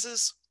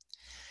sizes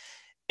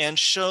and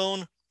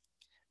shown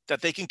that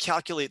they can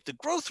calculate the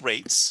growth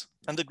rates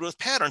and the growth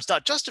patterns,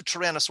 not just of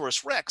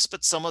Tyrannosaurus rex,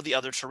 but some of the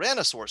other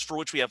tyrannosaurs, for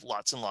which we have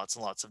lots and lots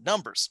and lots of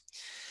numbers.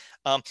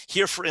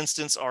 Here, for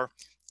instance, are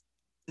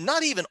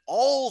not even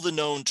all the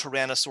known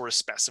Tyrannosaurus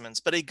specimens,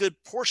 but a good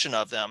portion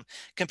of them,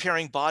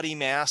 comparing body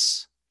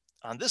mass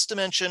on this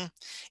dimension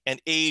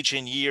and age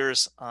in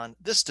years on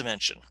this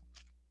dimension.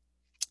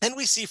 And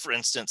we see, for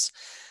instance,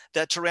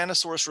 that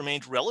Tyrannosaurus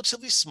remained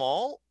relatively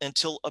small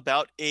until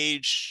about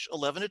age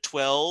 11 to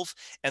 12,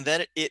 and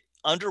then it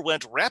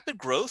underwent rapid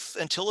growth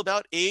until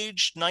about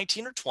age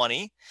 19 or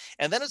 20,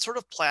 and then it sort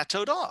of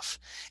plateaued off.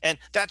 And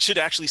that should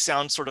actually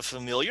sound sort of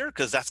familiar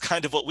because that's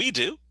kind of what we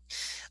do.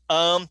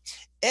 Um,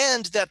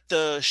 and that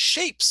the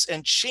shapes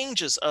and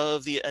changes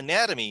of the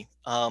anatomy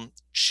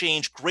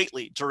change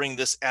greatly during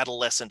this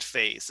adolescent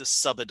phase, this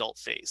subadult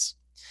phase.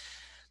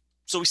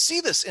 So we see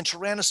this in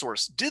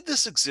Tyrannosaurus. Did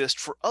this exist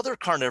for other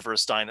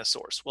carnivorous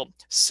dinosaurs? Well,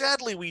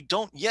 sadly, we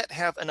don't yet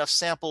have enough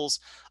samples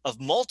of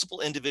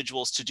multiple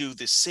individuals to do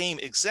the same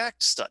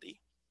exact study.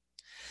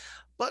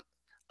 But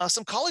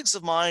some colleagues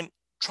of mine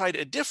tried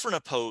a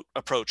different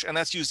approach, and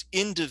that's use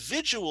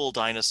individual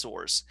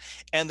dinosaurs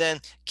and then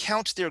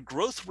count their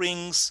growth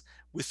rings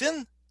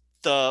within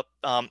the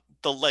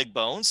leg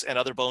bones and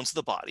other bones of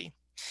the body,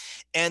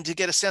 and to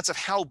get a sense of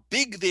how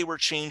big they were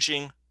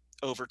changing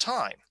over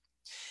time.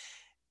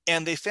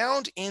 And they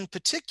found in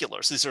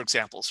particular, so these are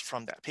examples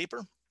from that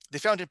paper, they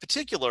found in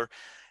particular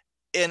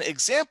an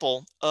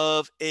example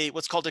of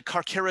what's called a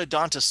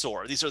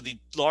Carcharodontosaur. These are the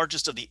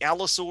largest of the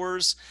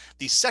allosaurs,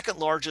 the second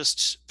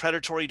largest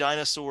predatory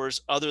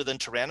dinosaurs other than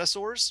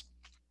tyrannosaurs.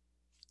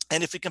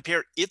 And if we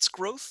compare its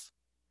growth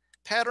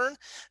pattern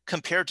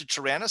compared to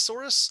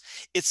Tyrannosaurus,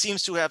 it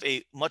seems to have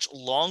a much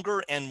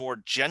longer and more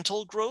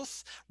gentle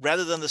growth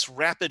rather than this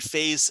rapid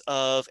phase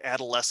of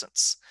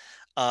adolescence.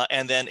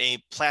 And then a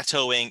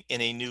plateauing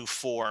in a new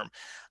form.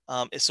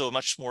 So a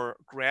much more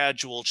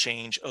gradual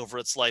change over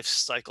its life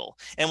cycle.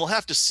 And we'll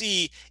have to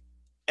see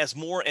as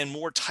more and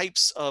more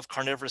types of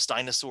carnivorous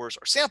dinosaurs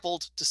are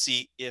sampled to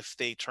see if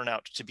they turn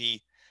out to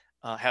be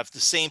have the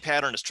same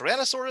pattern as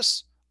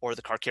Tyrannosaurus or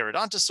the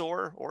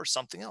Carcharodontosaur or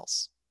something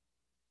else.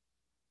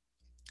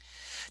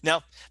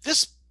 Now,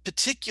 this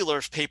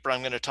particular paper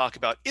I'm going to talk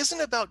about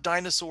isn't about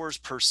dinosaurs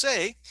per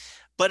se,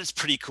 but it's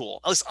pretty cool.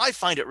 At least I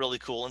find it really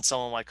cool, and some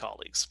of my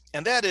colleagues.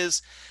 And that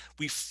is,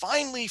 we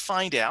finally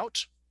find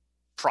out,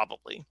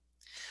 probably,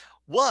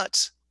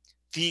 what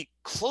the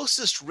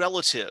closest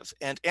relative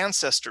and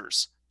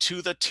ancestors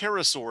to the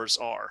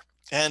pterosaurs are.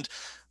 And,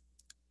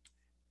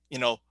 you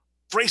know,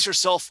 brace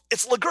yourself,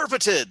 it's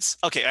Lagurpitids.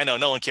 Okay, I know,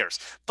 no one cares.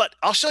 But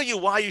I'll show you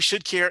why you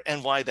should care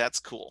and why that's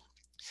cool.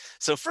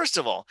 So first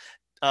of all,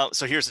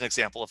 so here's an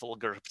example of a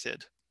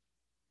Lagurpitid.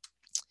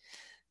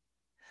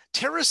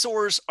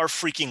 Pterosaurs are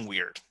freaking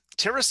weird.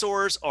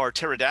 Pterosaurs are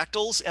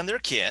pterodactyls and their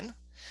kin.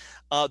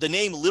 The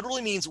name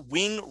literally means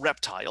wing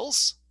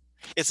reptiles.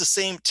 It's the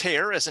same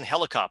pter as in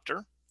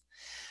helicopter.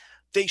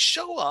 They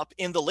show up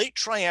in the late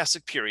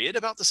Triassic period,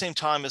 about the same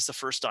time as the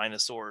first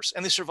dinosaurs,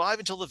 and they survive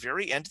until the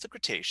very end of the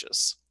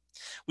Cretaceous.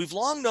 We've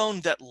long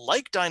known that,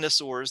 like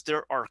dinosaurs,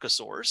 they're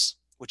archosaurs,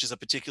 which is a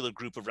particular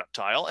group of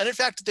reptile. And in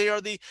fact, they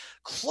are the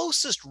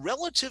closest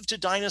relative to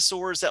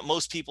dinosaurs that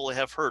most people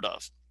have heard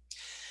of.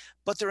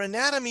 But their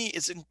anatomy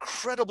is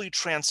incredibly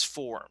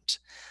transformed.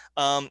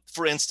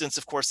 For instance,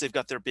 of course, they've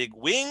got their big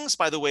wings.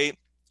 By the way,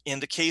 in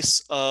the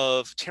case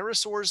of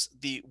pterosaurs,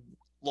 the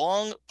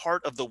long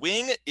part of the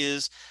wing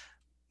is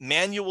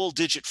manual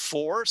digit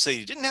 4. So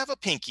they didn't have a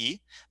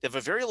pinky. They have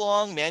a very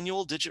long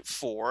manual digit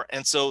 4.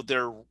 And so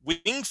their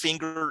wing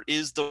finger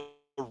is the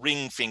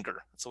ring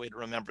finger. That's a way to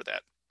remember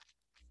that.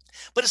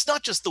 But it's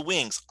not just the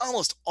wings.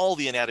 Almost all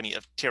the anatomy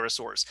of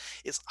pterosaurs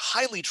is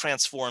highly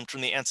transformed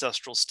from the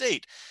ancestral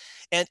state.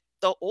 And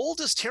the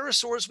oldest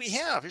pterosaurs we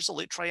have, here's a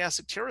late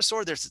Triassic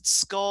pterosaur, there's its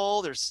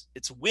skull, there's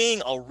its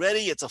wing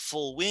already, it's a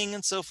full wing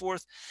and so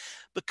forth.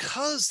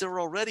 Because they're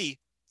already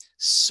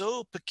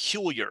so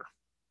peculiar,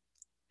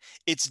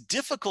 it's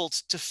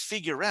difficult to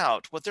figure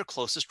out what their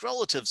closest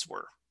relatives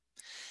were.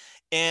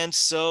 And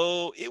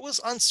so it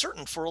was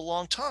uncertain for a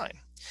long time.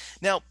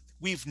 Now,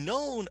 we've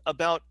known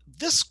about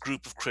this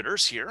group of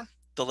critters here,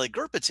 the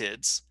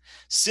Lagurpitids,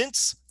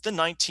 since the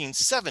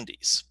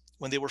 1970s,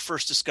 when they were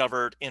first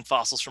discovered in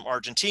fossils from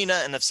Argentina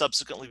and have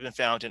subsequently been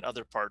found in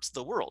other parts of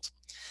the world.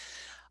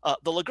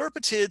 The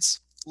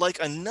Lagurpitids, like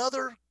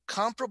another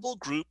comparable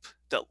group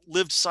that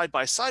lived side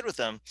by side with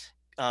them,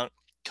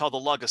 called the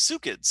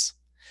Lagasucids,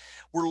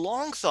 were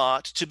long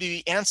thought to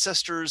be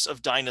ancestors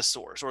of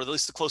dinosaurs, or at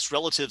least the close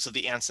relatives of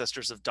the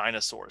ancestors of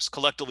dinosaurs,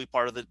 collectively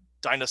part of the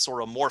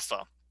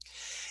Dinosauromorpha.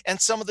 And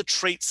some of the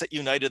traits that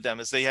united them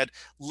is they had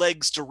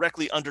legs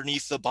directly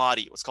underneath the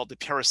body, what's called the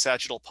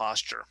parasagittal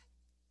posture.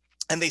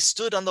 And they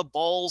stood on the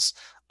balls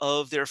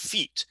of their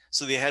feet.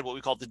 So they had what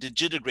we call the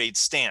digitigrade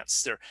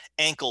stance. Their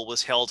ankle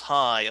was held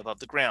high above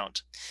the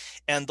ground.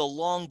 And the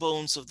long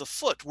bones of the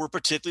foot were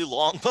particularly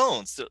long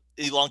bones, the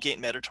elongate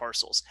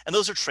metatarsals. And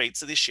those are traits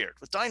that they shared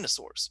with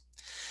dinosaurs.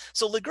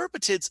 So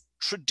Lagurpitids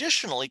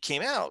traditionally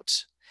came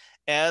out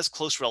as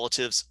close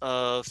relatives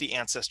of the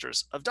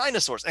ancestors of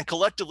dinosaurs. And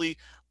collectively,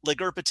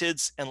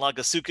 Lagurpitids and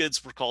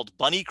Lagasucids were called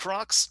bunny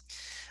crocs.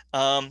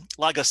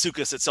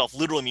 Lagasuchus itself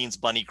literally means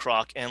bunny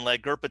croc, and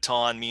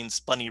Lagerpeton means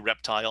bunny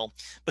reptile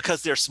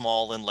because they're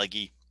small and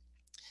leggy.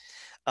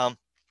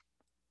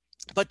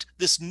 But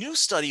this new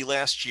study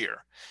last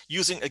year,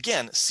 using,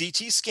 again,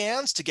 CT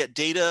scans to get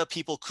data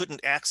people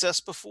couldn't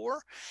access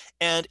before,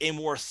 and a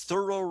more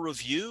thorough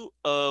review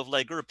of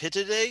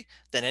Lagerpetidae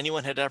than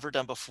anyone had ever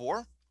done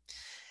before,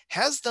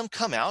 has them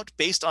come out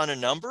based on a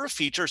number of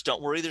features.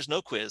 Don't worry, there's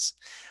no quiz,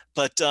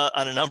 but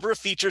on a number of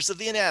features of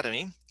the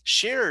anatomy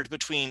shared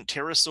between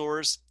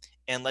pterosaurs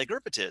and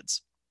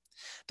Lagerpetids,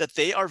 that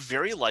they are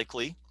very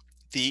likely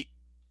the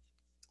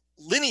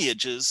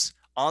lineages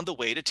on the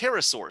way to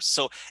pterosaurs.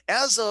 So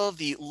as of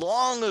the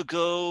long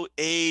ago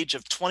age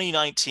of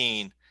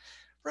 2019,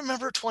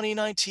 remember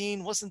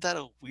 2019? Wasn't that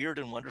a weird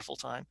and wonderful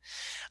time?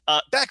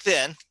 Back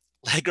then,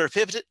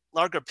 Lagerpetids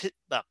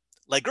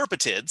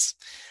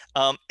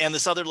and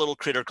this other little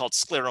critter called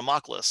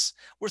Scleromochlus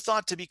were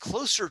thought to be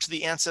closer to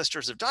the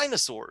ancestors of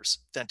dinosaurs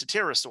than to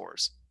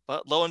pterosaurs.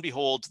 But lo and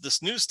behold,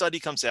 this new study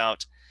comes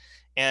out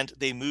and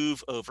they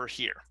move over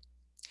here.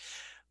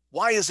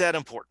 Why is that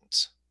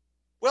important?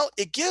 Well,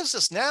 it gives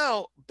us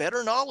now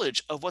better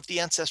knowledge of what the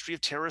ancestry of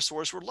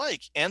pterosaurs were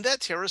like, and that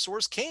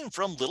pterosaurs came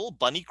from little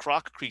bunny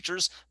croc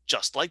creatures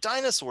just like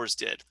dinosaurs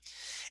did,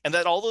 and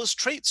that all those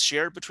traits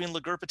shared between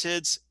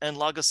Lagerpetids and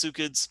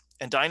Lagasuchids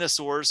and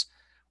dinosaurs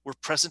were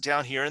present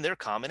down here in their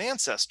common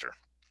ancestor.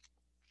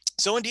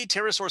 So indeed,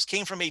 pterosaurs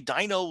came from a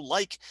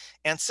dino-like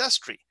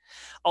ancestry,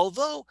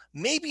 although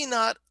maybe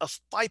not a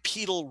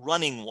bipedal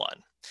running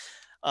one.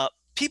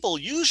 People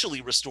usually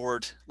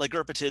restored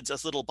Lagerpetids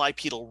as little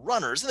bipedal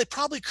runners, and they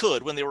probably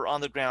could when they were on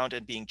the ground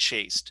and being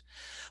chased.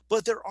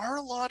 But there are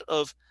a lot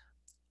of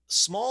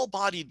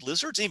small-bodied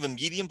lizards, even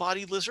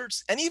medium-bodied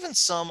lizards, and even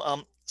some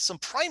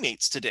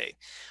primates today,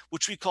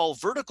 which we call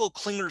vertical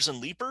clingers and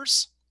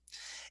leapers.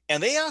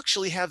 And they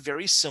actually have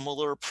very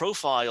similar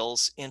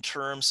profiles in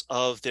terms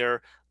of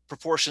their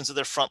proportions of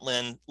their front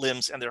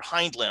limbs and their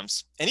hind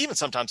limbs, and even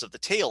sometimes of the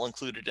tail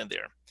included in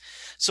there.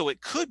 So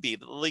it could be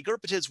that the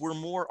Lagerpetids were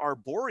more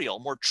arboreal,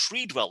 more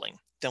tree-dwelling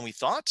than we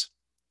thought,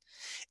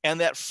 and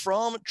that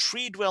from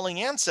tree-dwelling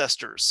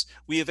ancestors,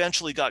 we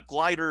eventually got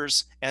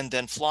gliders and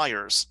then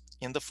flyers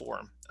in the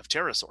form of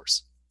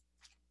pterosaurs.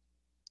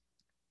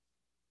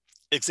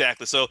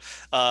 Exactly. So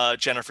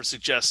Jennifer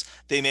suggests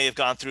they may have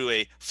gone through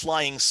a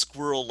flying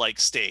squirrel-like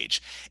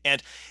stage.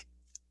 And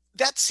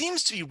that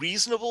seems to be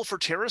reasonable for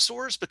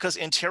pterosaurs, because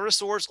in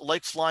pterosaurs,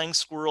 like flying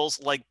squirrels,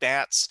 like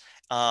bats,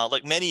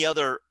 like many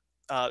other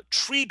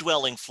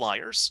tree-dwelling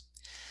flyers,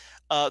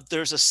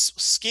 there's a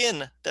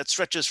skin that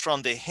stretches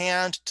from the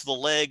hand to the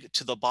leg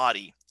to the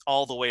body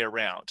all the way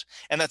around.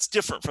 And that's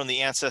different from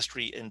the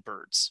ancestry in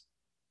birds.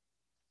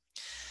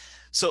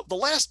 So the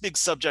last big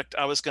subject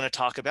I was going to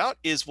talk about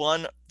is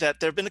one that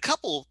there have been a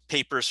couple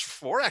papers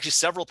for, actually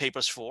several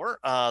papers for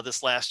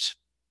this last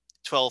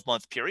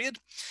 12-month period.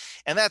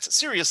 And that's,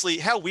 seriously,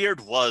 how weird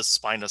was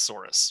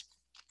Spinosaurus?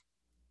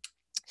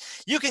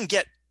 You can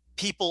get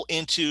people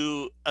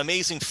into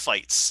amazing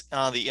fights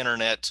on the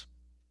internet.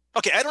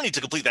 Okay, I don't need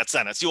to complete that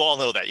sentence. You all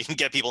know that. You can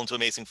get people into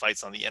amazing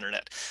fights on the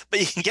internet.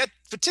 But you can get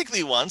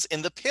particularly ones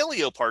in the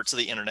paleo parts of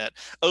the internet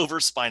over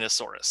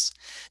Spinosaurus.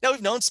 Now,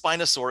 we've known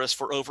Spinosaurus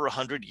for over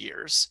 100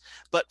 years,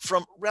 but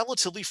from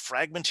relatively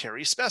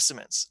fragmentary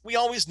specimens. We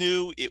always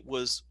knew it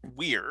was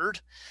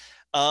weird.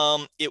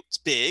 It's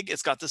big.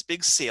 It's got this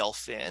big sail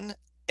fin.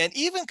 And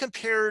even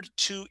compared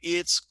to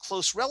its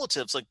close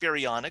relatives like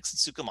Baryonyx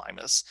and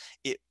Suchomimus,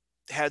 it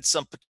had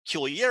some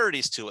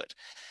peculiarities to it.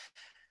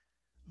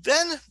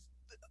 Then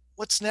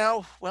what's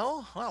now,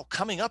 well,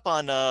 coming up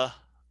on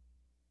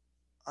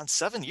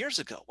 7 years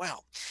ago, wow,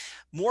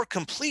 more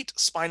complete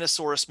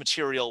Spinosaurus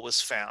material was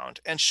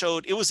found and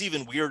showed it was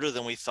even weirder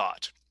than we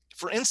thought.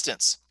 For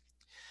instance,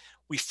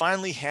 we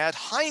finally had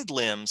hind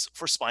limbs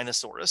for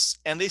Spinosaurus,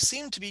 and they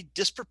seemed to be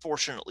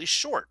disproportionately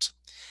short.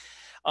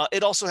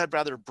 It also had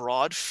rather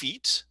broad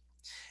feet,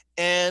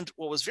 and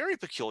what was very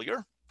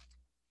peculiar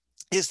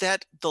is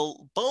that the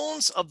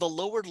bones of the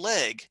lower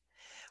leg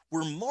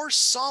were more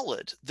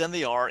solid than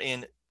they are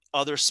in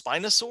other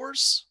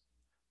spinosaurs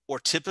or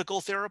typical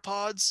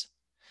theropods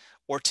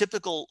or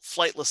typical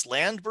flightless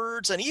land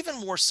birds, and even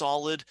more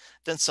solid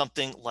than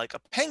something like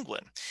a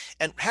penguin.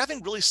 And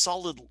having really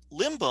solid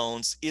limb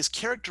bones is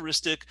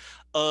characteristic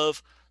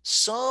of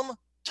some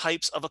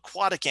types of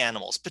aquatic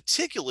animals,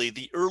 particularly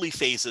the early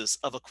phases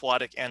of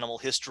aquatic animal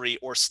history,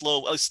 or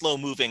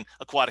slow-moving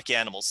aquatic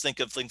animals. Think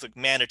of things like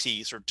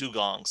manatees or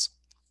dugongs.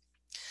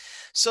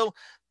 So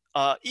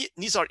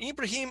Nizar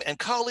Ibrahim and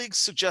colleagues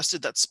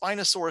suggested that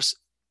Spinosaurus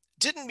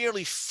didn't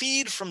merely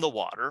feed from the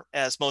water,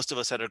 as most of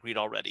us had agreed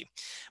already,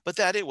 but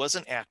that it was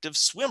an active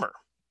swimmer.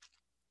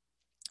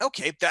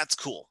 Okay, that's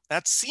cool.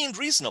 That seemed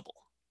reasonable.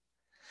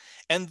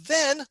 And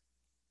then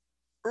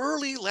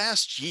early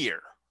last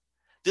year,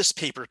 this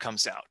paper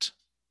comes out.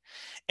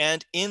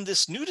 And in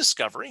this new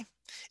discovery,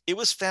 it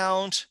was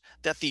found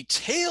that the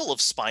tail of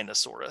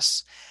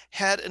Spinosaurus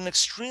had an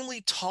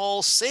extremely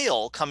tall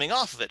sail coming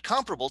off of it,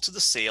 comparable to the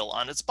sail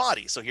on its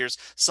body. So here's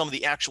some of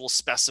the actual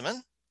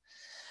specimen.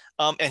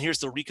 And here's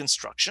the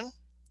reconstruction.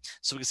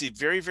 So we can see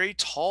very, very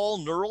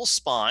tall neural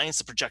spines,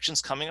 the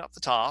projections coming up the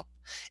top,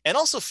 and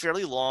also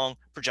fairly long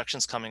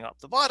projections coming up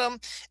the bottom.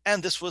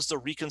 And this was the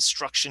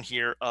reconstruction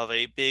here of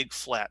a big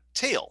flat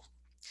tail.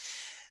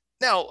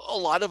 Now, a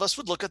lot of us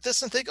would look at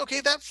this and think,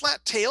 okay, that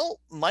flat tail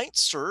might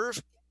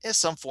serve as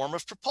some form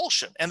of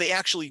propulsion. And they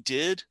actually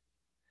did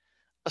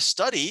a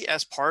study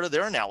as part of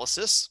their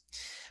analysis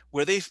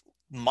where they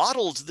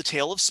modeled the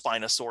tail of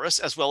Spinosaurus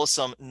as well as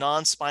some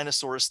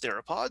non-Spinosaurus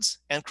theropods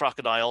and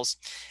crocodiles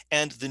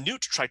and the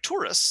newt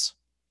Triturus.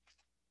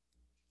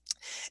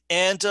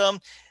 And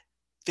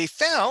they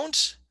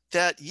found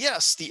that,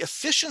 yes, the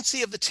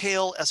efficiency of the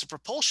tail as a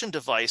propulsion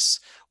device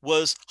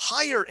was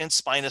higher in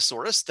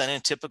Spinosaurus than in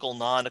typical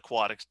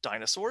non-aquatic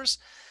dinosaurs,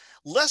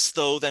 less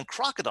though than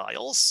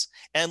crocodiles,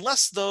 and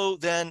less though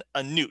than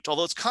a newt,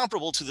 although it's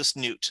comparable to this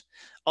newt.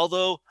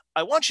 Although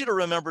I want you to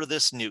remember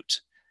this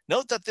newt.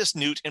 Note that this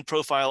newt in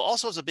profile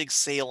also has a big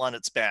sail on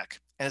its back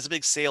and has a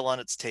big sail on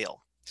its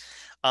tail.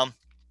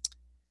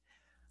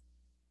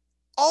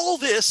 All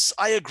this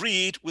I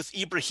agreed with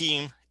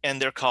Ibrahim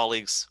and their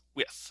colleagues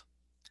with.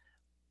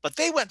 But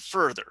they went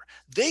further.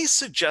 They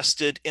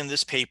suggested in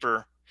this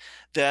paper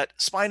that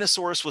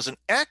Spinosaurus was an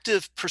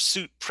active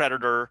pursuit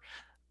predator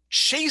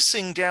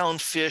chasing down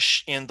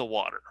fish in the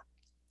water.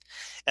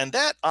 And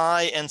that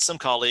I and some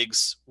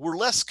colleagues were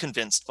less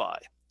convinced by.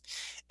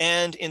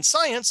 And in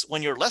science,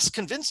 when you're less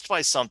convinced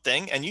by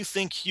something and you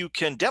think you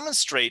can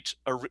demonstrate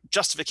a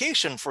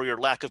justification for your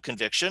lack of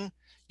conviction,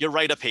 you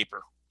write a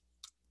paper.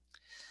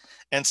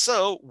 And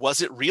so,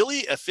 was it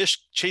really a fish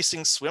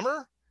chasing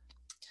swimmer?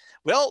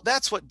 Well,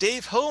 that's what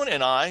Dave Hone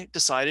and I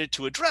decided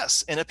to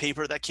address in a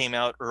paper that came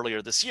out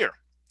earlier this year.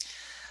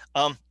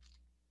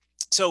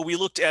 So we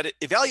looked at it,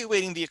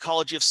 evaluating the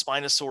ecology of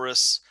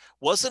Spinosaurus.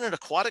 Was it an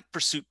aquatic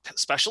pursuit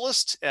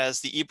specialist, as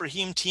the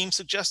Ibrahim team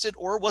suggested,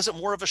 or was it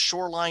more of a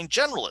shoreline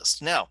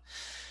generalist? Now,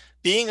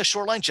 being a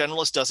shoreline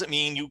generalist doesn't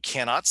mean you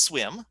cannot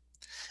swim.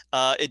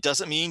 It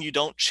doesn't mean you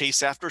don't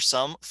chase after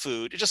some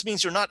food. It just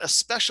means you're not a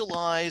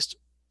specialized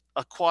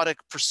aquatic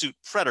pursuit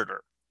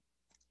predator.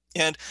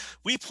 And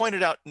we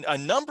pointed out a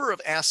number of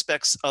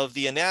aspects of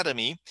the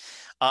anatomy,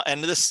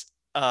 and this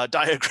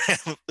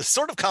diagram is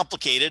sort of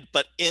complicated,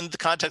 but in the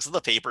context of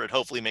the paper, it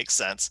hopefully makes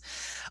sense.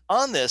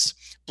 On this,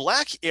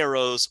 black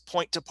arrows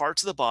point to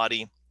parts of the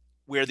body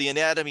where the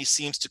anatomy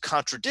seems to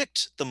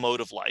contradict the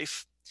mode of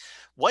life.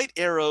 White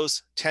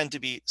arrows tend to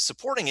be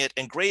supporting it,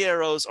 and gray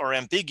arrows are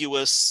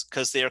ambiguous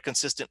because they are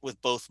consistent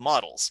with both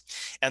models.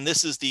 And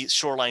this is the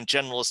shoreline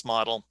generalist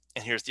model,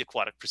 and here's the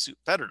aquatic pursuit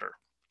predator.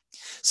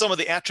 Some of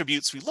the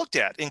attributes we looked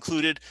at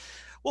included,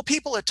 well,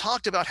 people had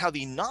talked about how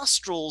the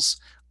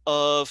nostrils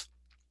of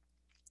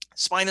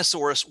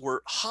Spinosaurus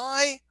were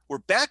high, were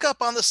back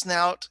up on the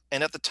snout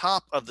and at the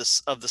top of the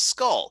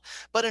skull.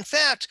 But in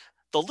fact,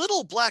 the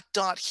little black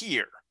dot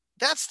here,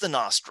 that's the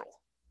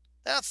nostril.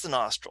 That's the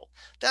nostril.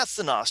 That's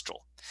the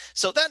nostril.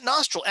 So that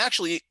nostril,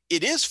 actually,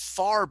 it is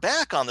far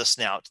back on the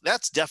snout.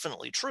 That's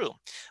definitely true.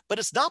 But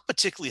it's not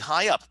particularly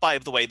high up. By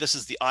the way, this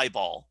is the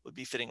eyeball, would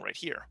be fitting right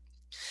here.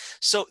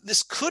 So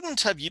this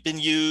couldn't have been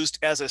used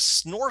as a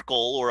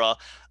snorkel or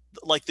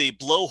like the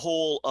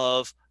blowhole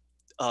of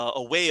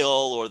a whale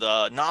or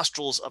the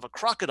nostrils of a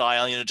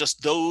crocodile,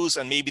 just those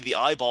and maybe the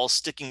eyeballs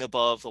sticking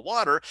above the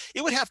water.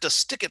 It would have to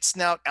stick its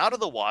snout out of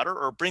the water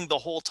or bring the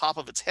whole top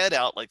of its head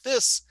out like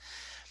this.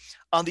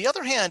 On the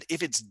other hand,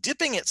 if it's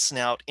dipping its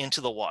snout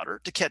into the water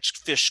to catch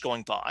fish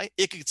going by,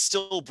 it could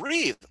still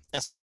breathe.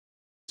 And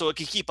so it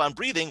could keep on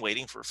breathing,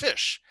 waiting for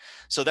fish.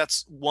 So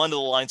that's one of the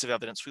lines of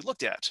evidence we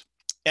looked at.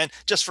 And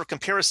just for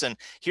comparison,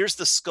 here's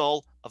the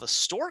skull of a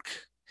stork.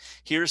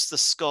 Here's the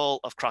skull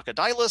of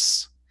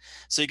Crocodilus.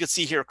 So you can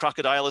see here,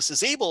 Crocodilus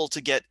is able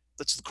to get,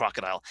 that's the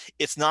crocodile,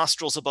 its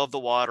nostrils above the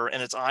water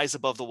and its eyes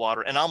above the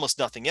water and almost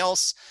nothing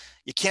else.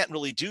 You can't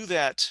really do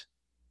that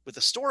with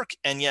a stork,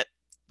 and yet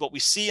what we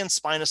see in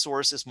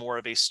Spinosaurus is more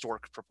of a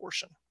stork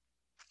proportion.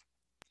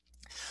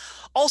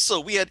 Also,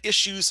 we had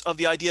issues of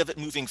the idea of it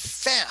moving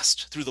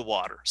fast through the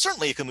water.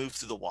 Certainly it can move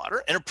through the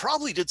water, and it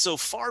probably did so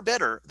far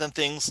better than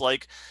things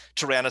like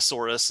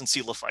Tyrannosaurus and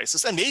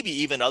Coelophysis, and maybe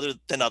even other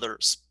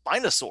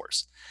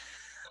Spinosaurs.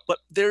 But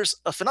there's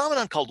a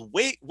phenomenon called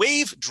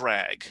wave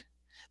drag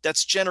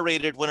that's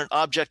generated when an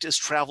object is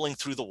traveling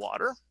through the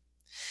water.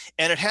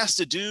 And it has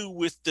to do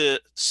with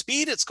the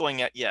speed it's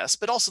going at, yes,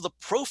 but also the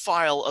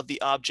profile of the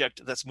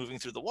object that's moving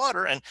through the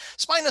water. And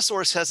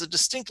Spinosaurus has a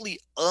distinctly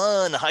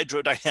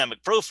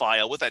unhydrodynamic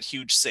profile with that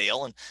huge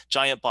sail and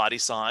giant body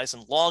size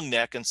and long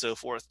neck and so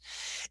forth.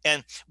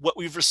 And what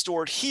we've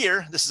restored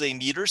here, this is a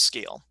meter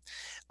scale,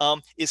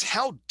 is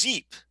how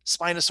deep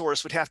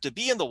Spinosaurus would have to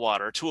be in the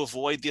water to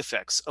avoid the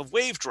effects of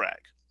wave drag.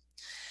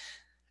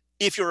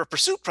 If you're a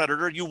pursuit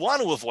predator, you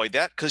want to avoid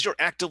that because you're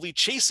actively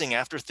chasing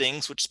after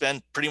things which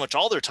spend pretty much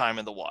all their time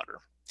in the water.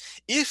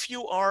 If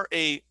you are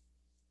a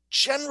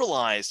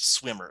generalized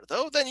swimmer,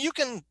 though, then you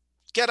can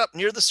get up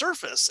near the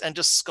surface and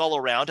just scull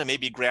around and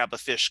maybe grab a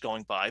fish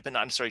going by, but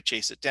not necessarily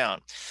chase it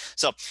down.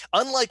 So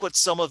unlike what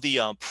some of the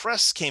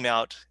press came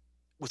out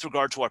with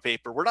regard to our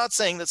paper. We're not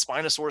saying that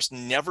Spinosaurus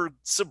never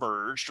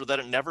submerged or that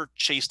it never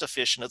chased a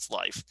fish in its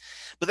life,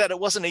 but that it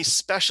wasn't a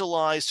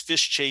specialized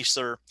fish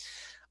chaser.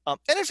 And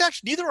in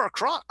fact, neither are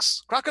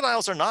crocs.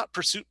 Crocodiles are not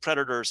pursuit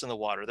predators in the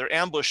water. They're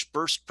ambush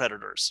burst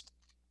predators.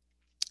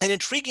 And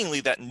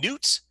intriguingly, that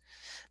newt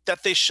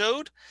that they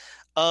showed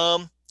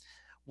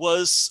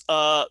was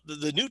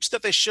the newt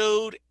that they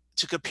showed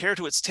to compare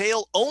to its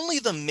tail. Only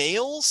the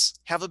males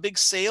have a big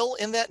sail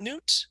in that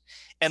newt,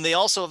 and they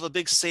also have a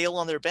big sail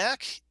on their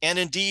back. And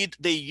indeed,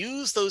 they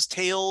use those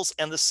tails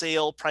and the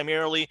sail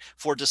primarily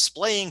for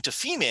displaying to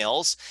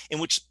females, in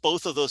which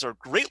both of those are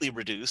greatly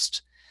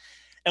reduced.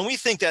 And we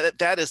think that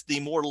that is the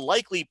more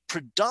likely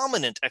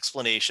predominant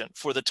explanation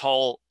for the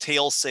tall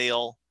tail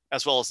sail,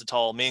 as well as the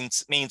tall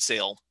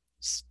mainsail,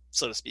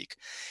 so to speak,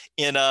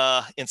 in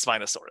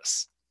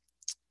Spinosaurus.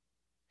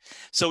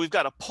 So we've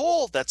got a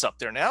poll that's up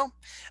there now.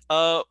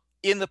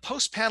 In the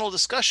post-panel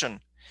discussion,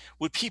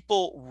 would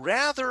people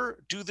rather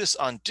do this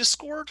on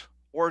Discord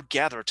or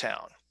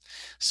GatherTown?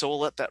 So we'll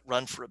let that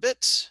run for a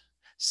bit,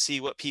 see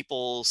what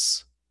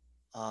people's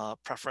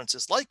preference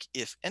is like,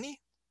 if any.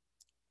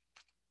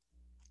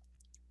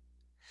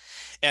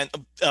 And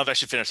I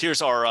should finish.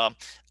 Here's our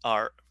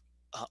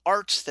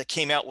art that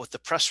came out with the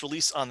press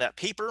release on that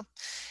paper.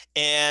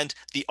 And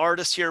the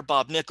artist here,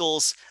 Bob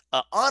Nichols,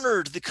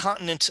 honored the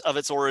continent of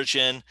its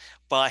origin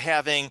by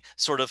having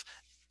sort of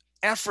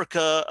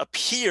Africa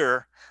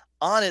appear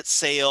on its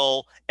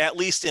sail, at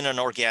least in an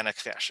organic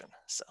fashion.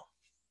 So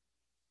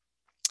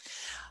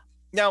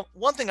now,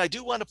 one thing I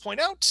do want to point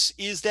out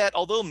is that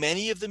although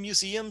many of the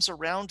museums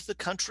around the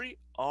country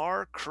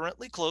are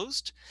currently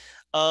closed,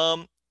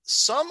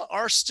 some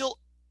are still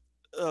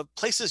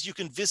places you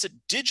can visit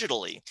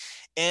digitally,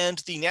 and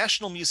the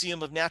National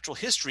Museum of Natural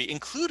History,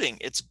 including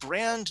its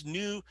brand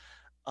new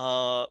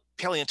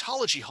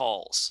paleontology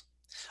halls,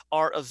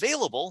 are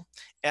available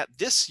at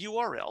this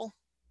URL.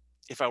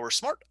 If I were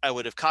smart, I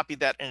would have copied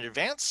that in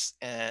advance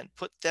and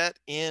put that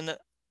in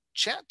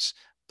chat,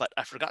 but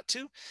I forgot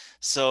to.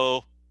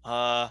 So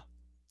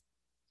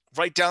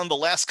write down the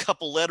last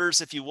couple letters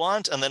if you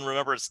want, and then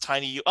remember it's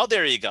tiny. Oh,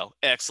 there you go.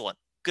 Excellent.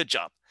 Good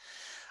job.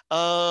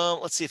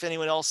 Let's see if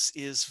anyone else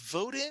is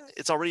voting.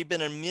 It's already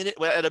been a minute,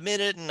 well, at a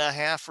minute and a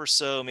half or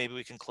so, maybe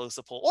we can close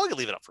the poll. Or we can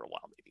leave it up for a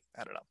while, maybe.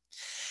 I don't know.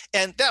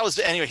 And that was,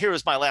 anyway, here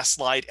was my last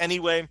slide.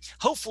 Anyway,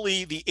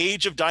 hopefully the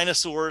Age of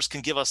Dinosaurs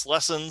can give us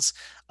lessons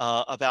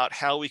about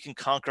how we can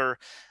conquer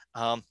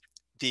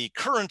the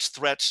current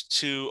threat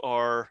to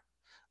our,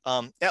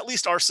 at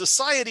least our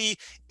society,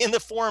 in the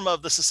form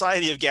of the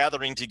society of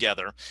gathering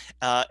together.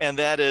 And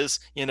that is,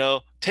 you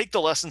know, take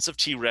the lessons of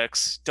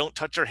T-Rex, don't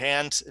touch your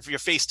hand if your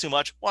face too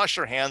much, wash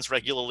your hands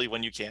regularly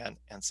when you can,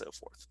 and so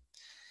forth.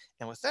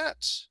 And with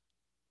that,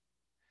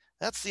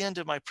 that's the end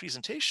of my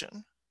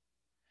presentation.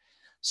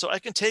 So I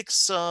can take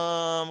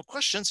some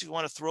questions if you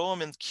want to throw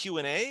them in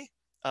Q&A.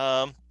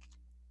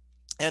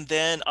 And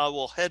then I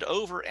will head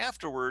over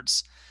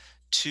afterwards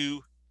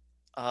to,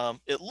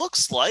 it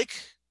looks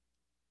like,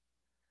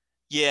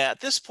 yeah, at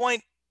this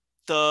point,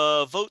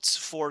 the votes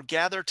for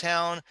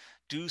GatherTown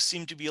do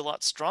seem to be a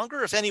lot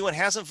stronger. If anyone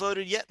hasn't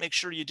voted yet, make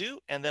sure you do,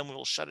 and then we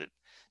will shut it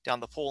down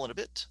the poll in a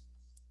bit.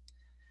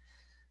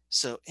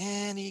 So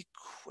any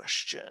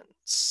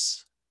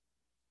questions?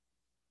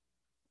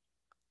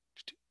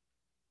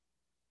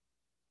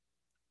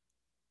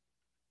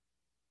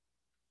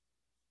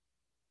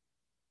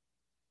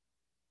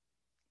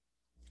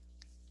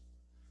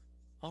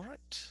 All right.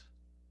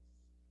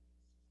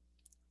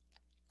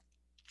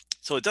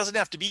 So it doesn't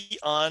have to be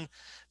on,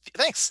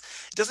 thanks.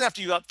 It doesn't have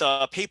to be about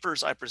the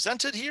papers I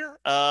presented here,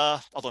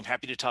 although I'm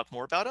happy to talk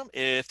more about them.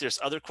 If there's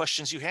other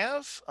questions you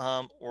have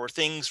or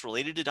things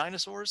related to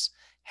dinosaurs,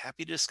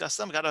 happy to discuss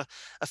them. Got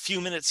a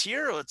few minutes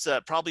here. It's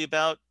probably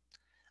about,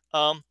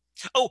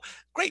 oh,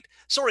 great.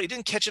 Sorry, I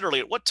didn't catch it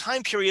earlier. What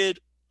time period,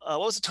 what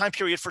was the time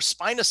period for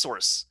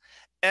Spinosaurus?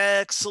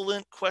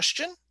 Excellent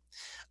question.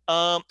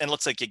 And it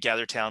looks like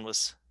GatherTown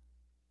was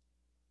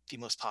the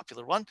most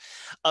popular one.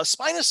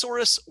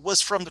 Spinosaurus was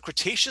from the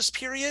Cretaceous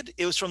period.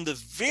 It was from the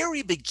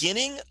very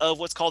beginning of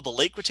what's called the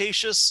late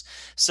Cretaceous.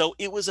 So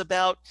it was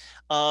about,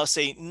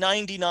 say,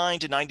 99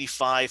 to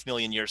 95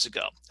 million years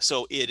ago.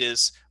 So it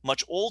is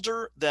much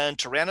older than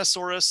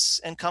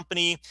Tyrannosaurus and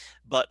company,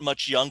 but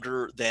much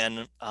younger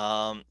than,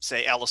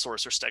 say,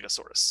 Allosaurus or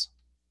Stegosaurus.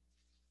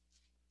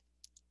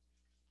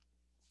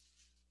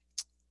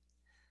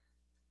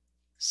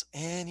 So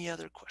any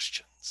other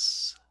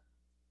questions?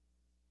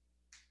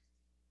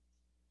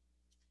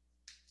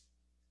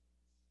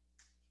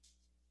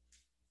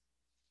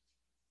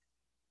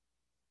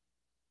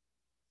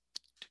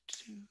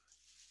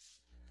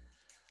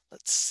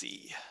 Let's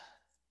see.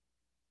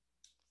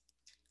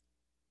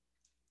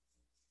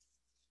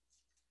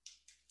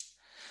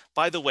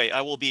 By the way,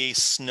 I will be a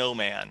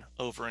snowman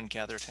over in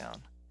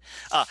GatherTown.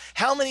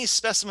 How many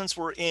specimens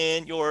were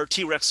in your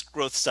T-Rex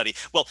growth study?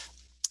 Well,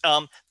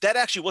 that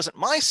actually wasn't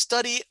my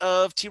study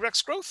of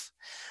T-Rex growth.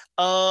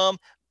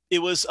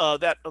 It was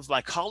that of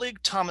my colleague,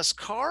 Thomas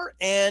Carr,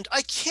 and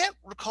I can't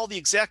recall the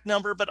exact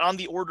number, but on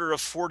the order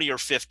of 40 or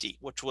 50,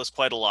 which was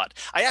quite a lot.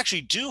 I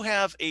actually do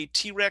have a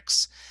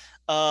T-Rex,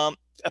 a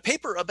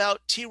paper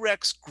about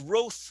T-Rex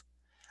growth,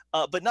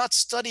 but not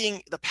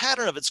studying the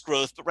pattern of its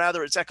growth, but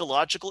rather its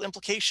ecological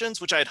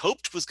implications, which I had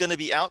hoped was going to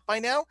be out by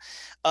now.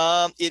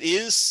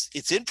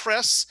 It's in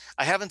press.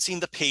 I haven't seen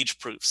the page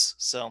proofs,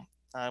 so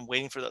I'm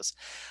waiting for those.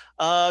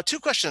 Two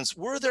questions.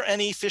 Were there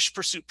any fish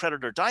pursuit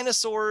predator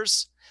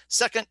dinosaurs?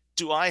 Second,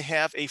 do I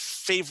have a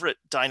favorite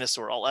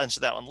dinosaur? I'll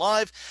answer that one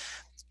live.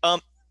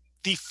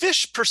 The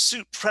fish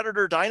pursuit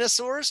predator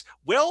dinosaurs,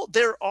 well,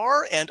 there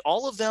are, and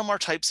all of them are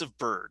types of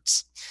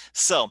birds.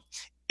 So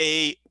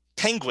a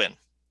penguin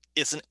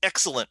is an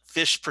excellent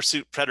fish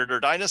pursuit predator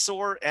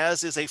dinosaur,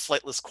 as is a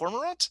flightless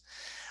cormorant.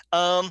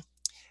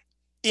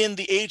 In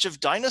the Age of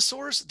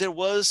Dinosaurs, there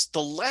was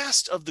the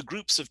last of the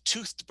groups of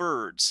toothed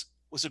birds,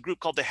 was a group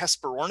called the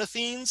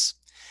Hesperornithines,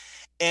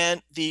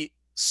 and the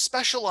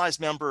specialized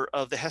member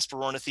of the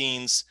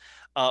Hesperornithines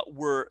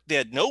they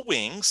had no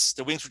wings.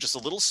 Their wings were just a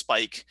little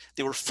spike.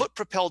 They were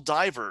foot-propelled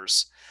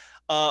divers,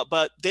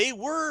 but they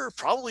were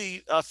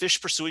probably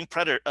fish pursuing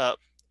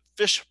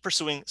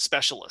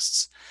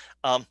specialists.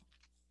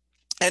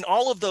 And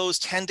all of those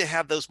tend to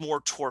have those more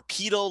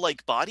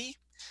torpedo-like body,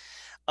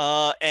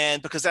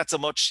 and because that's a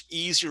much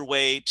easier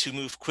way to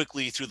move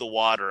quickly through the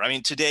water. I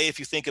mean, today, if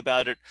you think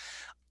about it,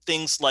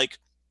 things like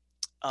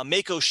a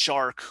mako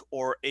shark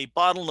or a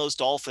bottlenose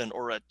dolphin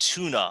or a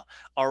tuna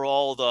are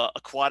all the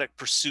aquatic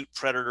pursuit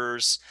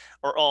predators,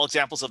 are all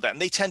examples of that. And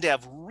they tend to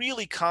have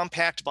really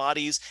compact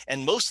bodies,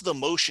 and most of the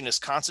motion is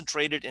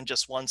concentrated in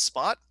just one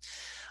spot.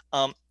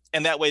 And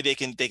that way they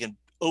can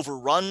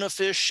overrun a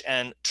fish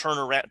and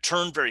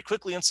turn very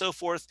quickly and so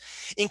forth.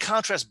 In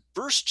contrast,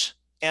 burst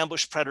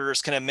ambush predators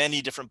can have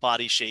many different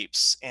body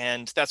shapes,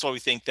 and that's why we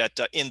think that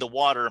in the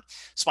water,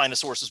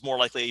 Spinosaurus is more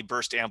likely a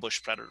burst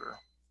ambush predator.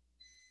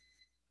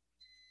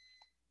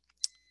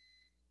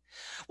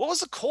 What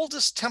was the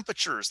coldest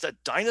temperatures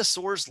that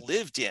dinosaurs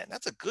lived in?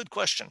 That's a good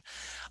question.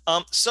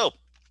 So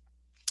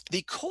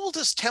the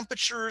coldest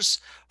temperatures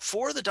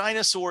for the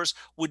dinosaurs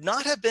would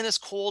not have been as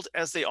cold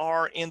as they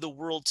are in the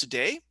world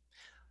today.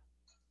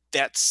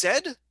 That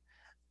said,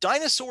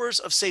 dinosaurs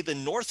of, say, the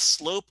north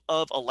slope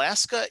of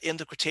Alaska in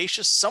the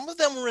Cretaceous, some of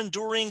them were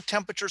enduring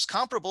temperatures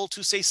comparable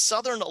to, say,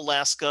 southern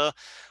Alaska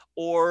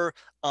or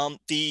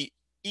the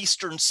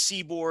eastern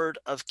seaboard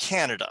of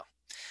Canada.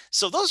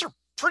 So those are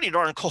pretty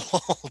darn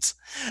cold.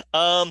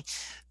 So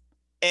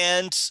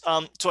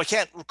I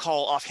can't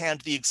recall offhand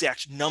the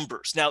exact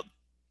numbers. Now,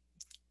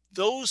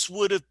 those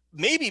would have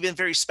maybe been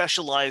very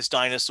specialized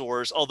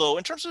dinosaurs, although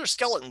in terms of their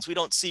skeletons, we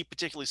don't see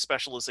particularly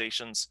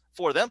specializations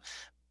for them,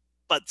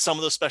 but some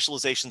of those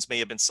specializations may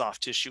have been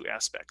soft tissue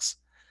aspects.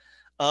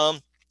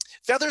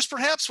 Feathers,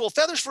 perhaps? Well,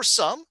 feathers for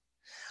some,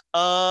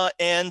 but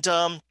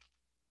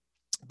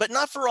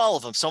not for all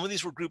of them. Some of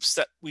these were groups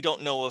that we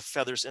don't know of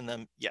feathers in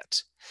them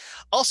yet.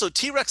 Also,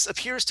 T-Rex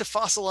appears to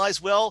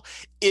fossilize well.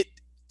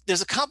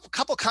 There's a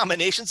couple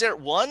combinations there.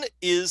 One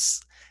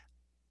is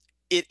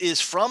it is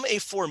from a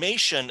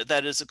formation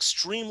that is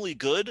extremely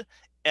good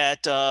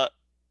at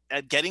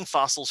getting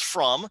fossils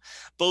from.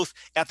 Both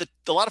a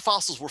lot of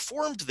fossils were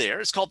formed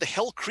there. It's called the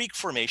Hell Creek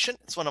Formation.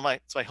 It's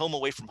my home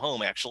away from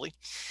home, actually.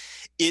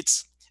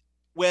 It's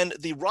when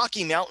the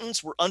Rocky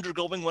Mountains were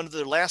undergoing one of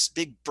their last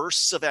big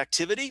bursts of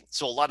activity.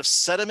 So a lot of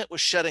sediment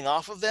was shedding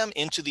off of them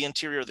into the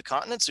interior of the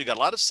continent. So you got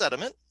a lot of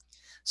sediment.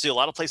 So a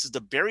lot of places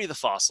to bury the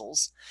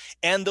fossils.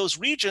 And those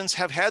regions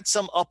have had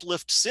some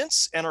uplift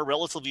since and are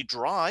relatively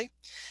dry,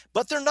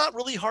 but they're not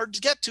really hard to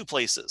get to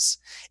places.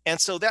 And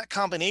so that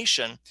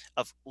combination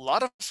of a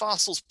lot of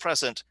fossils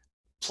present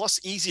plus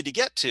easy to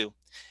get to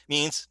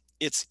means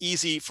it's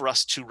easy for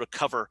us to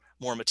recover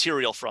more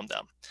material from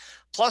them.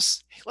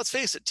 Plus, let's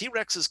face it,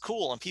 T-Rex is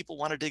cool and people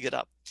want to dig it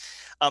up.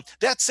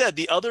 That said,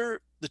 the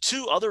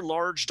two other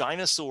large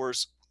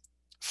dinosaurs,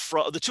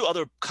 the two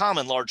other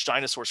common large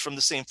dinosaurs from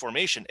the same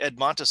formation,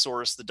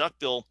 Edmontosaurus, the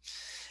duckbill,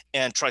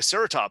 and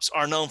Triceratops,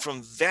 are known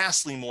from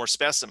vastly more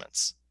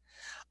specimens.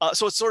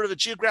 So it's sort of a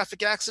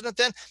geographic accident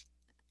then?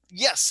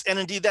 Yes, and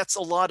indeed that's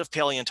a lot of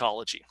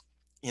paleontology.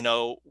 You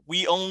know,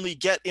 we only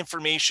get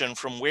information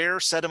from where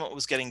sediment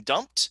was getting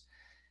dumped,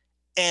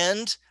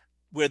 and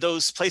where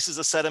those places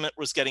of sediment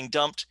was getting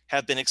dumped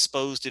have been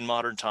exposed in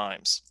modern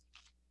times.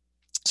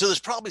 So there's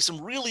probably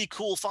some really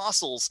cool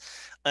fossils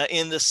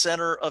in the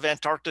center of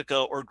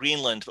Antarctica or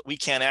Greenland, but we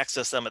can't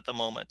access them at the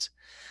moment.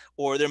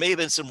 Or there may have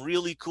been some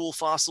really cool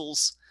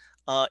fossils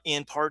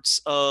in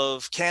parts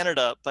of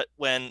Canada, but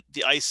when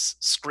the ice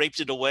scraped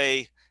it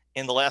away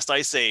in the last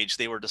ice age,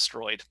 they were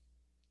destroyed.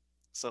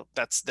 So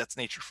that's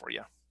nature for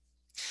you.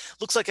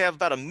 Looks like I have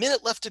about a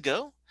minute left to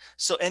go.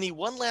 So any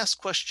one last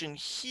question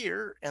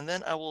here, and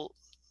then I will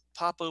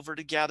pop over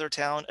to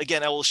GatherTown.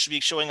 Again, I will be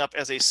showing up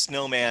as a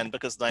snowman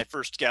because my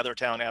first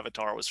GatherTown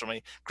avatar was from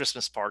a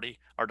Christmas party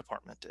our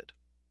department did.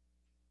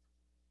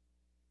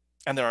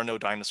 And there are no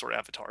dinosaur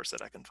avatars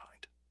that I can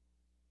find,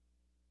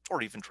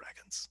 or even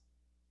dragons.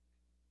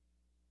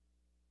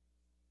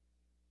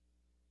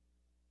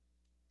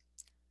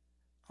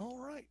 All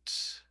right.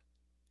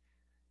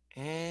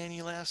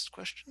 Any last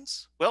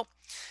questions? Well,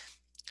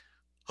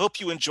 hope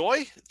you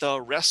enjoy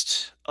the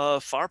rest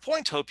of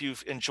Farpoint. Hope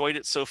you've enjoyed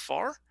it so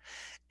far.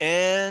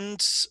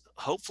 And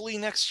hopefully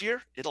next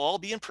year it'll all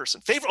be in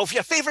person.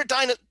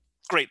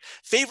 Great.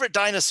 Favorite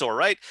dinosaur,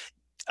 right?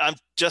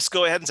 Just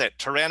go ahead and say it,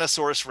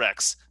 Tyrannosaurus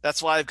Rex.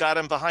 That's why I've got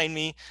him behind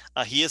me.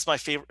 He is my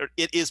favorite.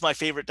 It is my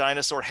favorite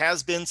dinosaur,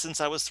 has been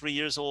since I was 3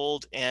 years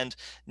old, and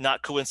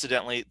not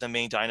coincidentally, the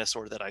main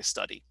dinosaur that I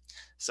study.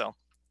 So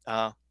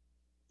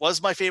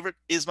was my favorite,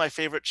 is my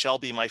favorite, shall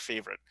be my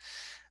favorite.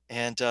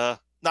 And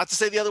not to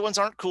say the other ones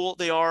aren't cool.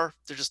 They are.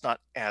 They're just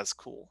not as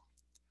cool.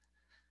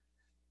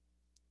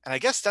 And I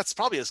guess that's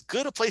probably as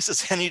good a place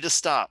as any to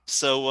stop.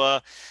 So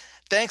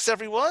thanks,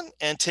 everyone,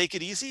 and take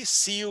it easy.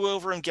 See you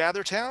over in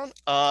Gathertown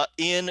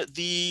in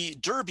the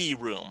Derby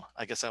room.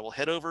 I guess I will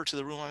head over to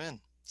the room I'm in.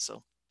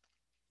 So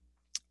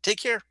take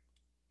care.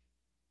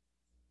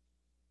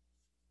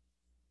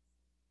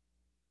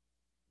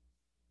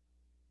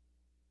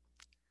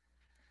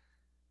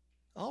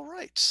 All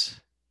right.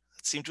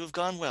 That seemed to have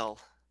gone well.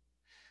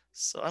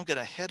 So I'm going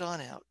to head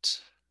on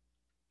out.